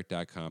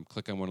SpotTrack.com,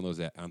 click on one of those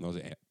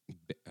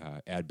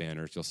ad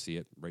banners. You'll see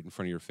it right in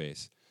front of your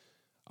face.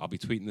 I'll be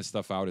tweeting this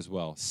stuff out as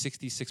well.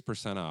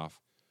 66%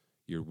 off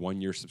your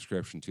 1-year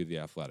subscription to The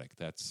Athletic.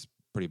 That's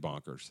pretty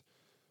bonkers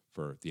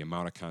for the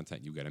amount of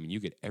content you get. I mean, you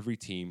get every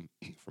team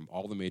from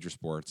all the major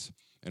sports.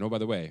 And oh, by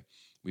the way,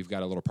 we've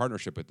got a little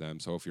partnership with them.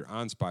 So if you're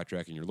on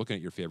SpotTrack and you're looking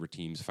at your favorite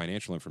team's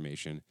financial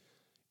information,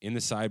 in the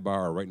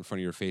sidebar or right in front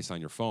of your face on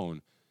your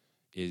phone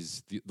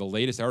is the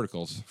latest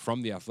articles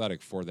from The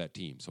Athletic for that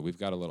team. So we've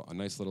got a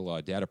nice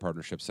little data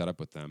partnership set up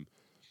with them.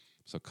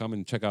 So come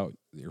and check out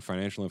your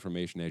financial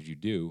information as you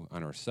do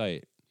on our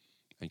site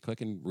and click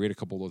and read a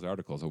couple of those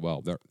articles as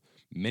well.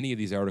 Many of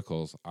these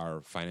articles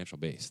are financial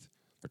based.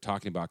 They're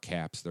talking about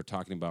caps. They're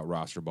talking about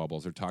roster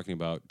bubbles. They're talking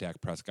about Dak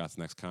Prescott's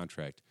next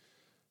contract.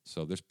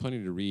 So there's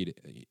plenty to read.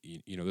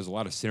 You know, there's a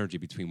lot of synergy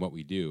between what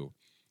we do.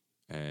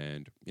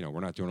 And, you know,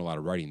 we're not doing a lot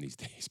of writing these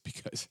days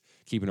because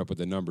keeping up with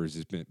the numbers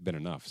has been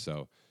enough.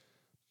 So,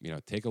 you know,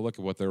 take a look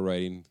at what they're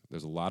writing.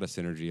 There's a lot of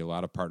synergy, a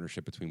lot of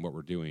partnership between what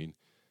we're doing.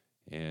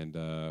 And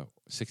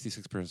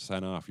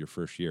 66% off your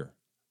first year.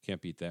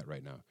 Can't beat that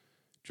right now.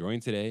 Join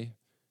today.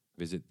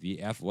 Visit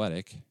The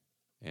Athletic.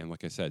 And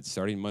like I said,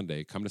 starting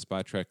Monday, come to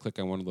SpotTrack, click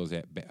on one of those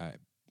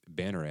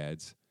banner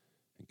ads,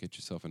 and get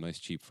yourself a nice,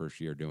 cheap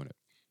first year doing it.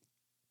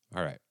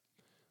 All right.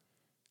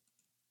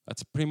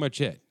 That's pretty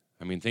much it.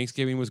 I mean,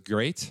 Thanksgiving was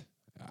great.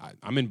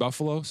 I'm in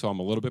Buffalo, so I'm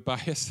a little bit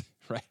biased,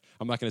 right?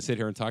 I'm not going to sit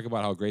here and talk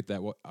about how great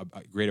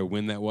great a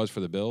win that was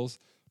for the Bills,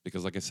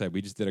 because like I said,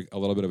 we just did a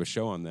little bit of a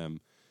show on them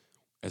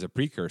as a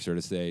precursor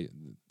to say,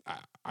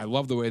 I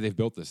love the way they've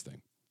built this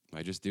thing.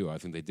 I just do. I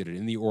think they did it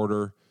in the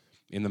order,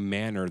 in the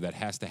manner that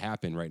has to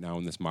happen right now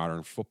in this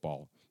modern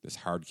football, this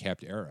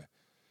hard-capped era.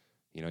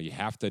 You know, you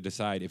have to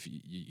decide if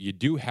you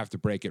do have to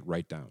break it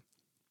right down.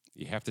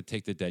 You have to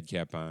take the dead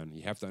cap on.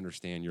 You have to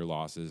understand your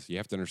losses. You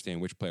have to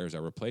understand which players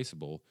are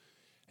replaceable,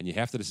 and you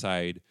have to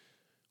decide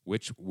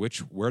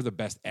where the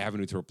best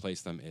avenue to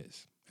replace them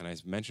is. And I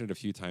mentioned it a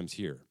few times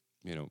here.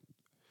 You know,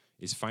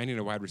 is finding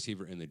a wide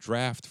receiver in the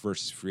draft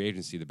versus free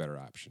agency the better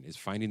option? Is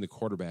finding the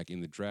quarterback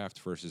in the draft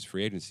versus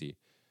free agency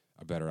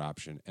a better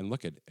option? And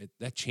look at it,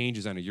 that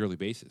changes on a yearly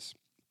basis.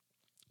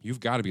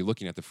 You've got to be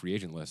looking at the free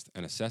agent list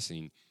and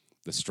assessing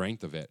the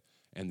strength of it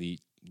and the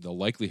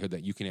likelihood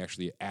that you can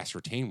actually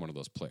ascertain one of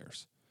those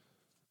players.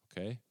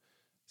 Okay?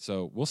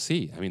 So we'll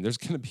see. I mean, there's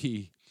going to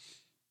be,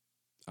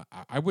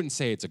 I wouldn't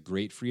say it's a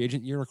great free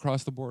agent year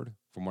across the board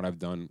from what I've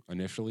done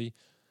initially.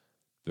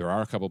 There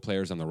are a couple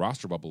players on the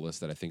roster bubble list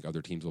that I think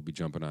other teams will be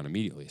jumping on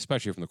immediately,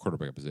 especially from the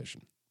quarterback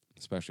position.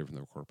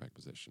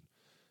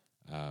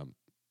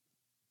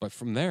 But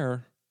from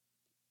there,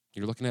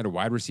 you're looking at a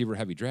wide receiver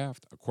heavy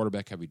draft, a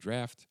quarterback heavy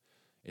draft.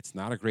 It's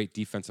not a great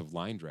defensive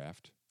line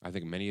draft. I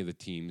think many of the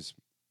teams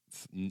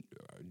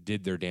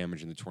did their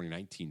damage in the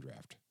 2019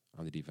 draft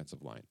on the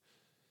defensive line.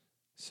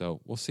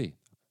 So we'll see.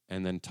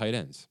 And then tight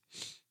ends,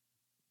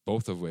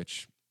 both of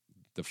which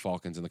the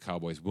Falcons and the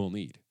Cowboys will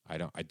need. I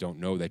don't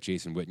know that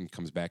Jason Witten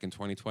comes back in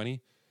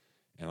 2020.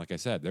 And like I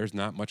said, there's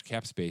not much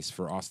cap space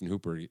for Austin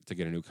Hooper to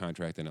get a new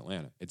contract in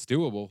Atlanta. It's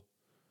doable,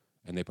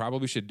 and they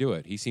probably should do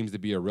it. He seems to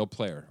be a real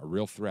player, a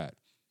real threat.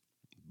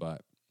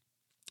 But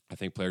I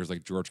think players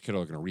like George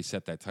Kittle are going to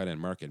reset that tight end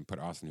market and put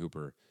Austin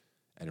Hooper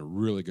in a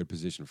really good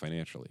position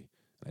financially.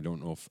 I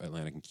don't know if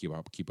Atlanta can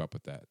keep up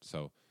with that.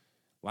 So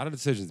a lot of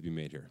decisions to be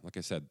made here. Like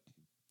I said,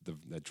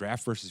 the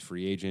draft versus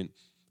free agent.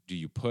 Do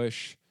you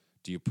push?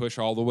 Do you push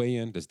all the way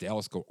in? Does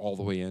Dallas go all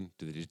the way in?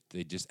 Do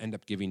they just end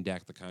up giving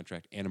Dak the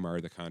contract and Amari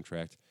the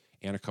contract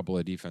and a couple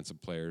of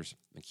defensive players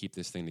and keep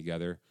this thing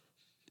together?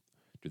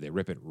 Do they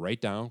rip it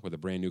right down with a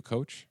brand new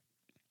coach?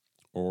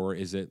 Or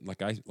is it,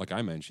 like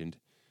I mentioned,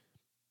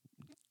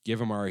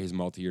 give Amari his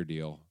multi-year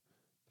deal,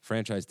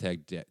 franchise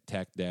tag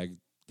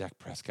Dak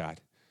Prescott,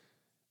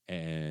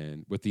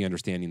 and with the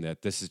understanding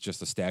that this is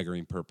just a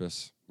staggering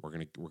purpose. We're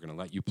gonna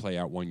let you play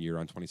out 1 year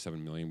on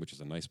 $27 million, which is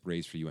a nice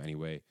raise for you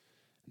anyway,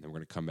 and then we're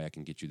gonna come back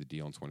and get you the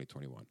deal in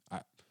 2021.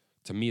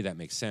 To me, that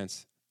makes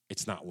sense.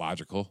 It's not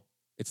logical.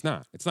 It's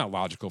not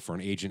logical for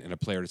an agent and a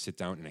player to sit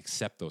down and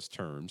accept those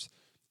terms.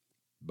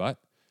 But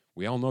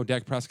we all know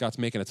Dak Prescott's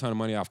making a ton of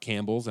money off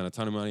Campbell's and a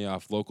ton of money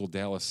off local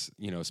Dallas,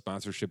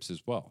 sponsorships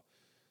as well.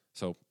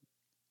 So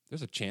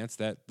there's a chance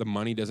that the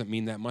money doesn't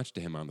mean that much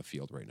to him on the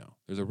field right now.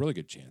 There's a really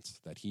good chance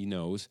that he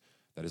knows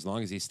that as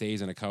long as he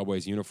stays in a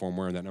Cowboys uniform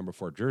wearing that number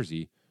 4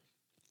 jersey,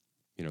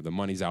 the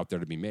money's out there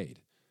to be made.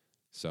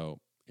 So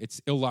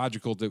it's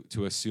illogical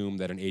to assume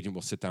that an agent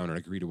will sit down and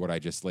agree to what I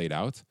just laid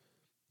out.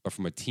 But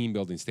from a team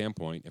building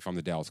standpoint, if I'm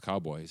the Dallas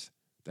Cowboys,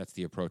 that's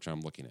the approach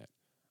I'm looking at.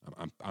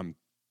 I'm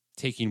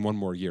taking one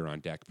more year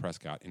on Dak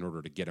Prescott in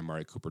order to get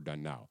Amari Cooper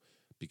done now,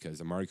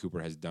 because Amari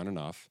Cooper has done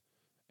enough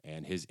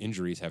and his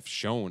injuries have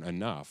shown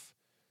enough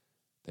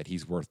that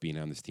he's worth being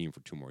on this team for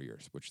 2 more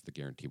years, which the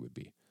guarantee would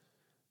be.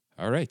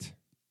 All right.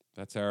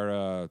 That's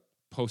our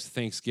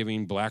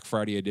post-Thanksgiving Black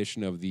Friday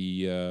edition of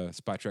the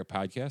Spot Track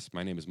Podcast.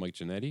 My name is Mike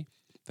Ginnitti.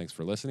 Thanks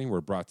for listening.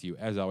 We're brought to you,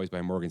 as always,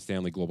 by Morgan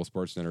Stanley Global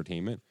Sports and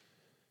Entertainment,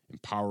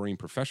 empowering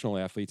professional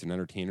athletes and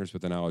entertainers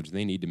with the knowledge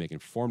they need to make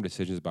informed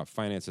decisions about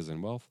finances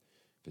and wealth.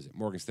 Visit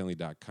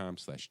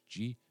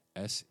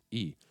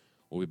morganstanley.com/GSE.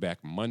 We'll be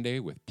back Monday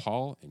with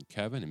Paul and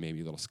Kevin and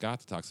maybe a little Scott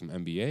to talk some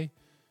NBA.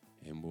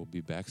 And we'll be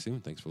back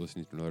soon. Thanks for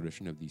listening to another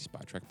edition of the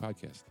Spot Track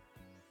Podcast.